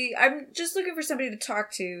 I'm just looking for somebody to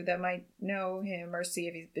talk to that might know him or see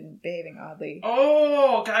if he's been behaving oddly.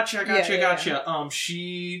 Oh, gotcha. Yeah.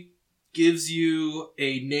 She gives you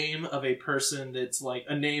a name of a person that's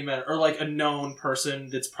a name or a known person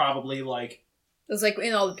that's probably It was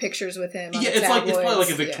in all the pictures with him. On it's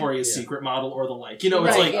probably a Victoria's Secret model or the like. It's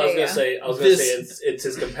Right, I was gonna say it's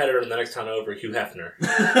his competitor in the next town over, Hugh Hefner.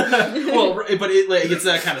 Well, but it's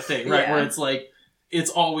that kind of thing, right? Yeah. Where it's it's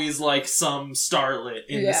always some starlet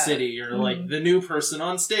in the city, or the new person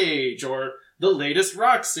on stage, or the latest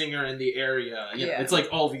rock singer in the area. It's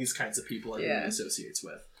all these kinds of people everyone associates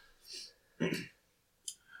with.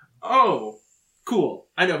 Oh, cool.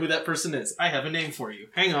 I know who that person is. I have a name for you.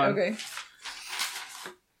 Hang on. Okay.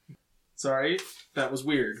 Sorry, that was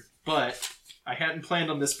weird. But I hadn't planned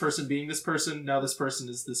on this person being this person. Now this person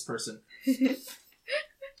is this person.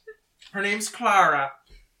 Her name's Clara.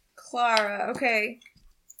 Clara, okay.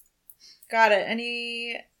 Got it.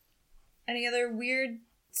 Any other weird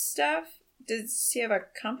stuff? Does he have a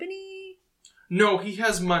company? No, he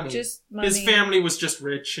has money. Just money. His family was just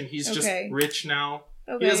rich, and he's just Okay. rich now.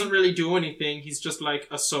 Okay. He doesn't really do anything. He's just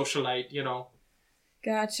a socialite,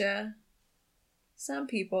 Gotcha. Some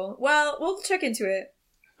people. Well, we'll check into it.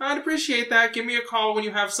 I'd appreciate that. Give me a call when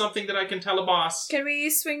you have something that I can tell a boss. Can we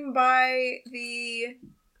swing by the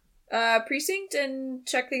precinct and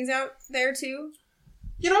check things out there too?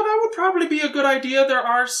 That would probably be a good idea. There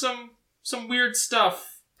are some weird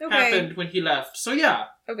stuff happened when he left. So yeah.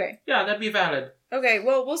 Okay. Yeah, that'd be valid. Okay,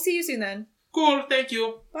 well, we'll see you soon then. Cool, thank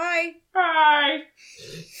you. Bye. Bye.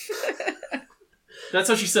 That's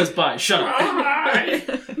how she says bye. Shut up. Bye.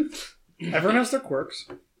 Everyone has their quirks.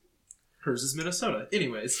 Hers is Minnesota.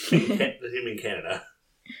 Anyways. You mean Canada.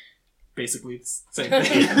 Basically, it's the same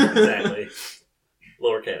thing. Exactly.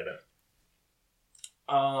 Lower Canada.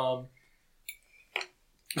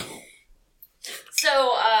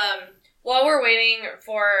 So, while we're waiting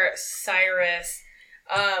for Cyrus,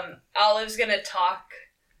 Olive's gonna talk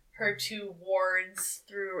her two wards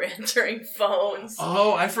through answering phones.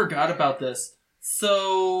 Oh, I forgot about this.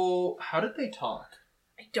 So, how did they talk?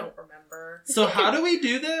 I don't remember. So, how do we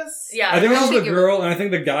do this? Yeah, I think it was the think it- girl, and I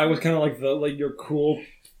think the guy was kind of your cool,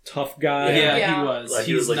 tough guy. Yeah, Yeah. he was. Like,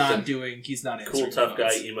 he he's was not the he's not cool answering tough guy,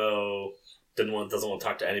 phones. emo, doesn't want to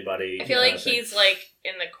talk to anybody. I feel like thing. he's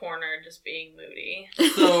in the corner just being moody.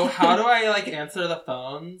 So, how do I answer the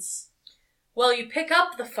phones? Well, you pick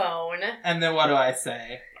up the phone. And then what do I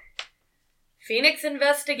say? Phoenix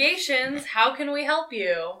Investigations, how can we help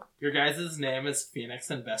you? Your guys' name is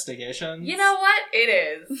Phoenix Investigations? You know what? It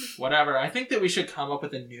is. Whatever. I think that we should come up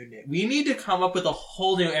with a new name. We need to come up with a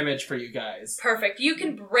whole new image for you guys. Perfect. You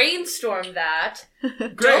can brainstorm that.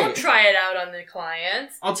 Great. Don't try it out on the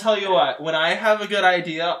clients. I'll tell you what. When I have a good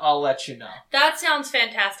idea, I'll let you know. That sounds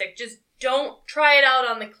fantastic. Just don't try it out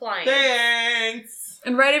on the clients. Thanks!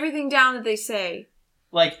 And write everything down that they say.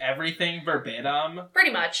 Like everything verbatim.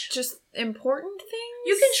 Pretty much. Just important things?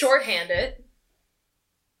 You can shorthand it.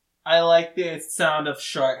 I like the sound of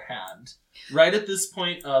shorthand. Right at this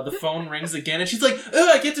point, the phone rings again, and she's like,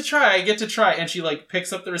 "Oh, I get to try. And she, like,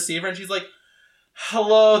 picks up the receiver, and she's like,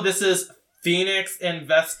 "Hello, this is Phoenix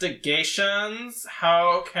Investigations.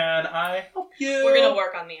 How can I help you?" We're gonna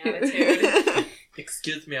work on the attitude.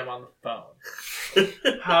 Excuse me, I'm on the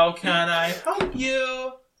phone. How can I help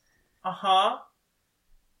you? Uh-huh.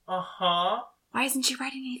 Why isn't she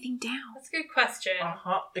writing anything down? That's a good question.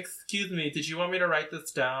 Excuse me, did you want me to write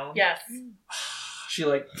this down? Yes. She,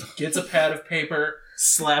 like, gets a pad of paper,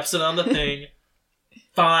 slaps it on the thing.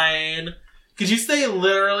 Fine. Could you say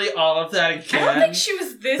literally all of that again? I don't think she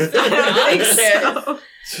was this I think obnoxious. so.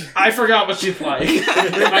 I forgot what she's like.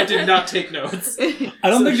 I did not take notes. I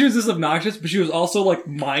don't think she was this obnoxious, but she was also, like,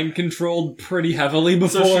 mind-controlled pretty heavily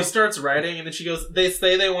before. So she starts writing, and then she goes, "They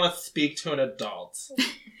say they want to speak to an adult."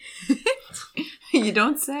 You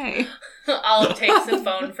don't say. Olive takes the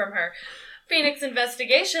phone from her. Phoenix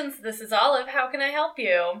Investigations, this is Olive. How can I help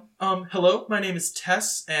you? Hello, my name is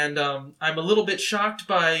Tess, and I'm a little bit shocked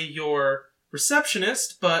by your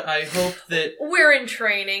receptionist, but I hope that, We're in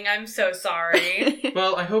training. I'm so sorry.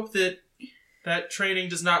 well, I hope that training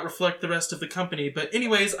does not reflect the rest of the company. But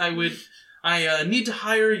anyways, I need to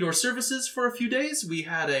hire your services for a few days. We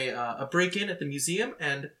had a break-in at the museum,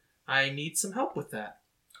 and I need some help with that.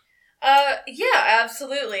 Yeah,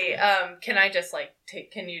 absolutely. Can I just, like,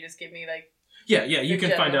 can you just give me, like... Yeah, you The can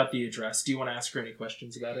find general. out the address. Do you want to ask her any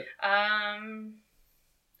questions about it? I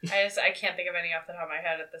can't think of any off the top of my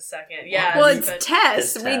head at the second. Yeah. Well, it's but-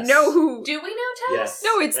 Tess. It's We Tess. know who. Do we know Tess? Yes.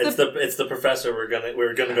 No, It's the professor we're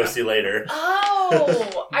gonna go see later.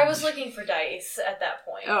 Oh, I was looking for dice at that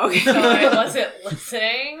point. Oh, okay. So I wasn't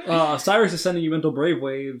listening. Cyrus is sending you mental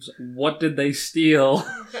brainwaves. What did they steal?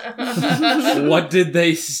 What did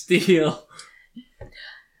they steal?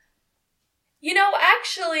 You know,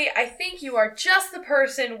 actually, I think you are just the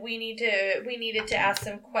person we needed to ask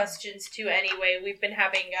some questions to anyway. We've been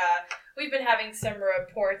having some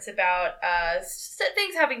reports about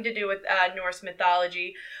things having to do with Norse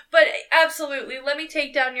mythology. But absolutely, let me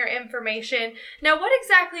take down your information. Now, what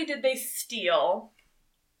exactly did they steal?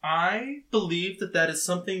 I believe that is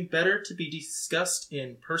something better to be discussed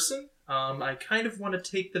in person. I kind of want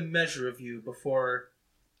to take the measure of you before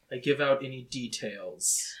I give out any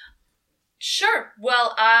details. Sure.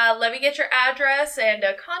 Well, let me get your address and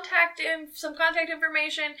some contact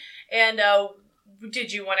information. And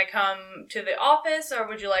did you want to come to the office, or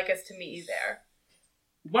would you like us to meet you there?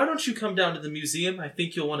 Why don't you come down to the museum? I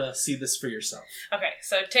think you'll want to see this for yourself. Okay,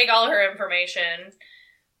 so take all her information.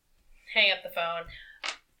 Hang up the phone.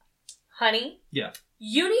 Honey? Yeah.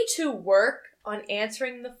 You need to work on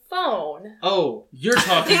answering the phone. Oh, you're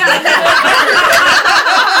talking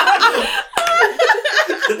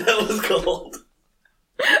That was gold.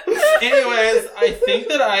 Anyways, I think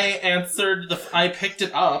that I picked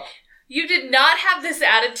it up. You did not have this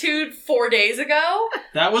attitude 4 days ago.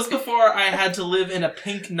 That was before I had to live in a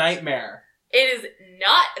pink nightmare. It is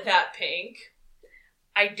not that pink.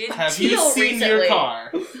 I did Have teal you seen recently. your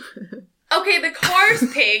car? Okay, the car's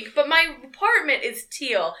pink, but my apartment is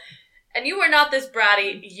teal. And you are not this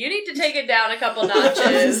bratty. You need to take it down a couple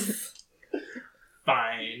notches.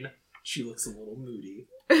 Fine. She looks a little moody.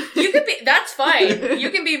 You could be. That's fine. You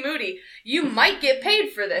can be moody. You might get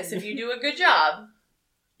paid for this if you do a good job.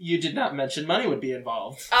 You did not mention money would be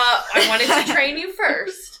involved. I wanted to train you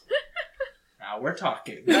first. Now we're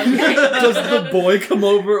talking. Does the boy come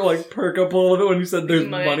over, like, perk up a little bit when you said there's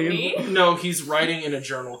money Money? involved? No, he's writing in a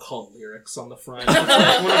journal called Lyrics on the front. It's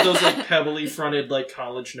like one of those like pebbly fronted like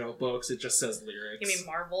college notebooks. It just says Lyrics. You mean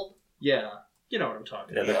marbled? Yeah. You know what I'm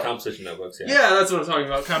talking Yeah, the about. composition notebooks. Yeah, that's what I'm talking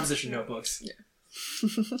about. Composition notebooks. Yeah.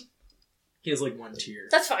 He has like one tear.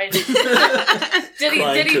 That's fine. Did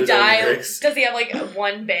Flying he to the dye? lyrics. Does he have like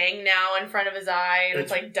one bang now in front of his eye and it's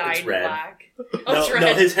like dyed It's red. black? Oh, it's No,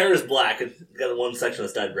 red. his hair is black. It's got one section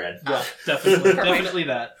that's dyed red. Yeah, definitely, Perfect. definitely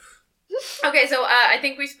that. Okay, so I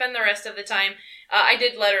think we spend the rest of the time. I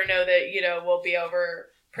did let her know that we'll be over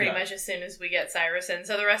pretty Yeah. much as soon as we get Cyrus in.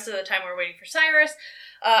 So the rest of the time we're waiting for Cyrus.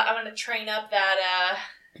 I'm gonna train up that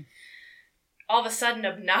all of a sudden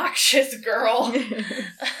obnoxious girl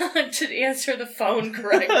to answer the phone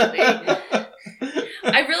correctly.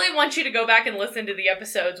 I really want you to go back and listen to the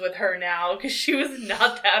episodes with her now, because she was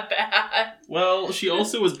not that bad. Well, she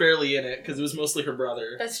also was barely in it, because it was mostly her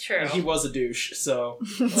brother. That's true. And he was a douche, so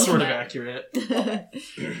it's sort of accurate.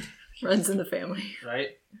 Runs in the family. Right?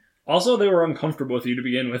 Also, they were uncomfortable with you to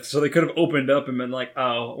begin with, so they could have opened up and been like,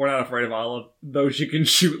 oh, we're not afraid of Olive, though she can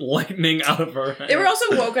shoot lightning out of her hand. They were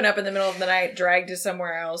also woken up in the middle of the night, dragged to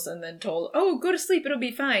somewhere else, and then told, oh, go to sleep, it'll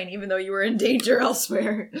be fine, even though you were in danger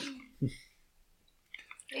elsewhere.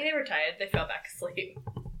 They were tired. They fell back asleep.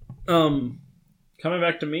 Coming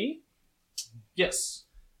back to me? Yes.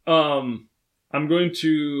 I'm going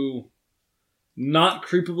to not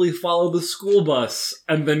creepily follow the school bus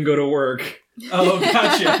and then go to work. Oh,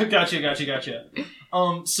 gotcha.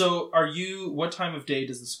 So what time of day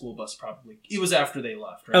does the school bus probably... It was after they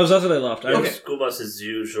left, right? It was after they left. The school bus is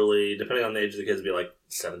usually, depending on the age of the kids, be like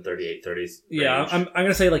 7:30, 8:30. Yeah, I'm going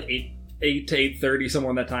to say like 8 to 8:30,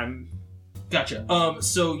 somewhere in that time. Gotcha.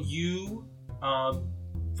 So you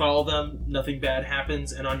follow them, nothing bad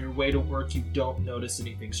happens, and on your way to work, you don't notice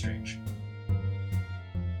anything strange.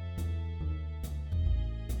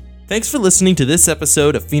 Thanks for listening to this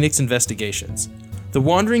episode of Phoenix Investigations, the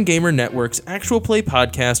Wandering Gamer Network's actual play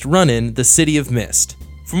podcast run in the City of Mist.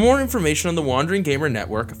 For more information on the Wandering Gamer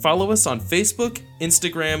Network, follow us on Facebook,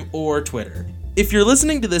 Instagram, or Twitter. If you're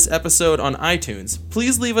listening to this episode on iTunes,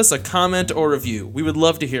 please leave us a comment or review. We would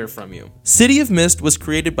love to hear from you. City of Mist was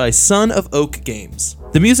created by Son of Oak Games.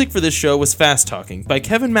 The music for this show was Fast Talking by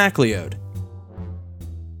Kevin MacLeod.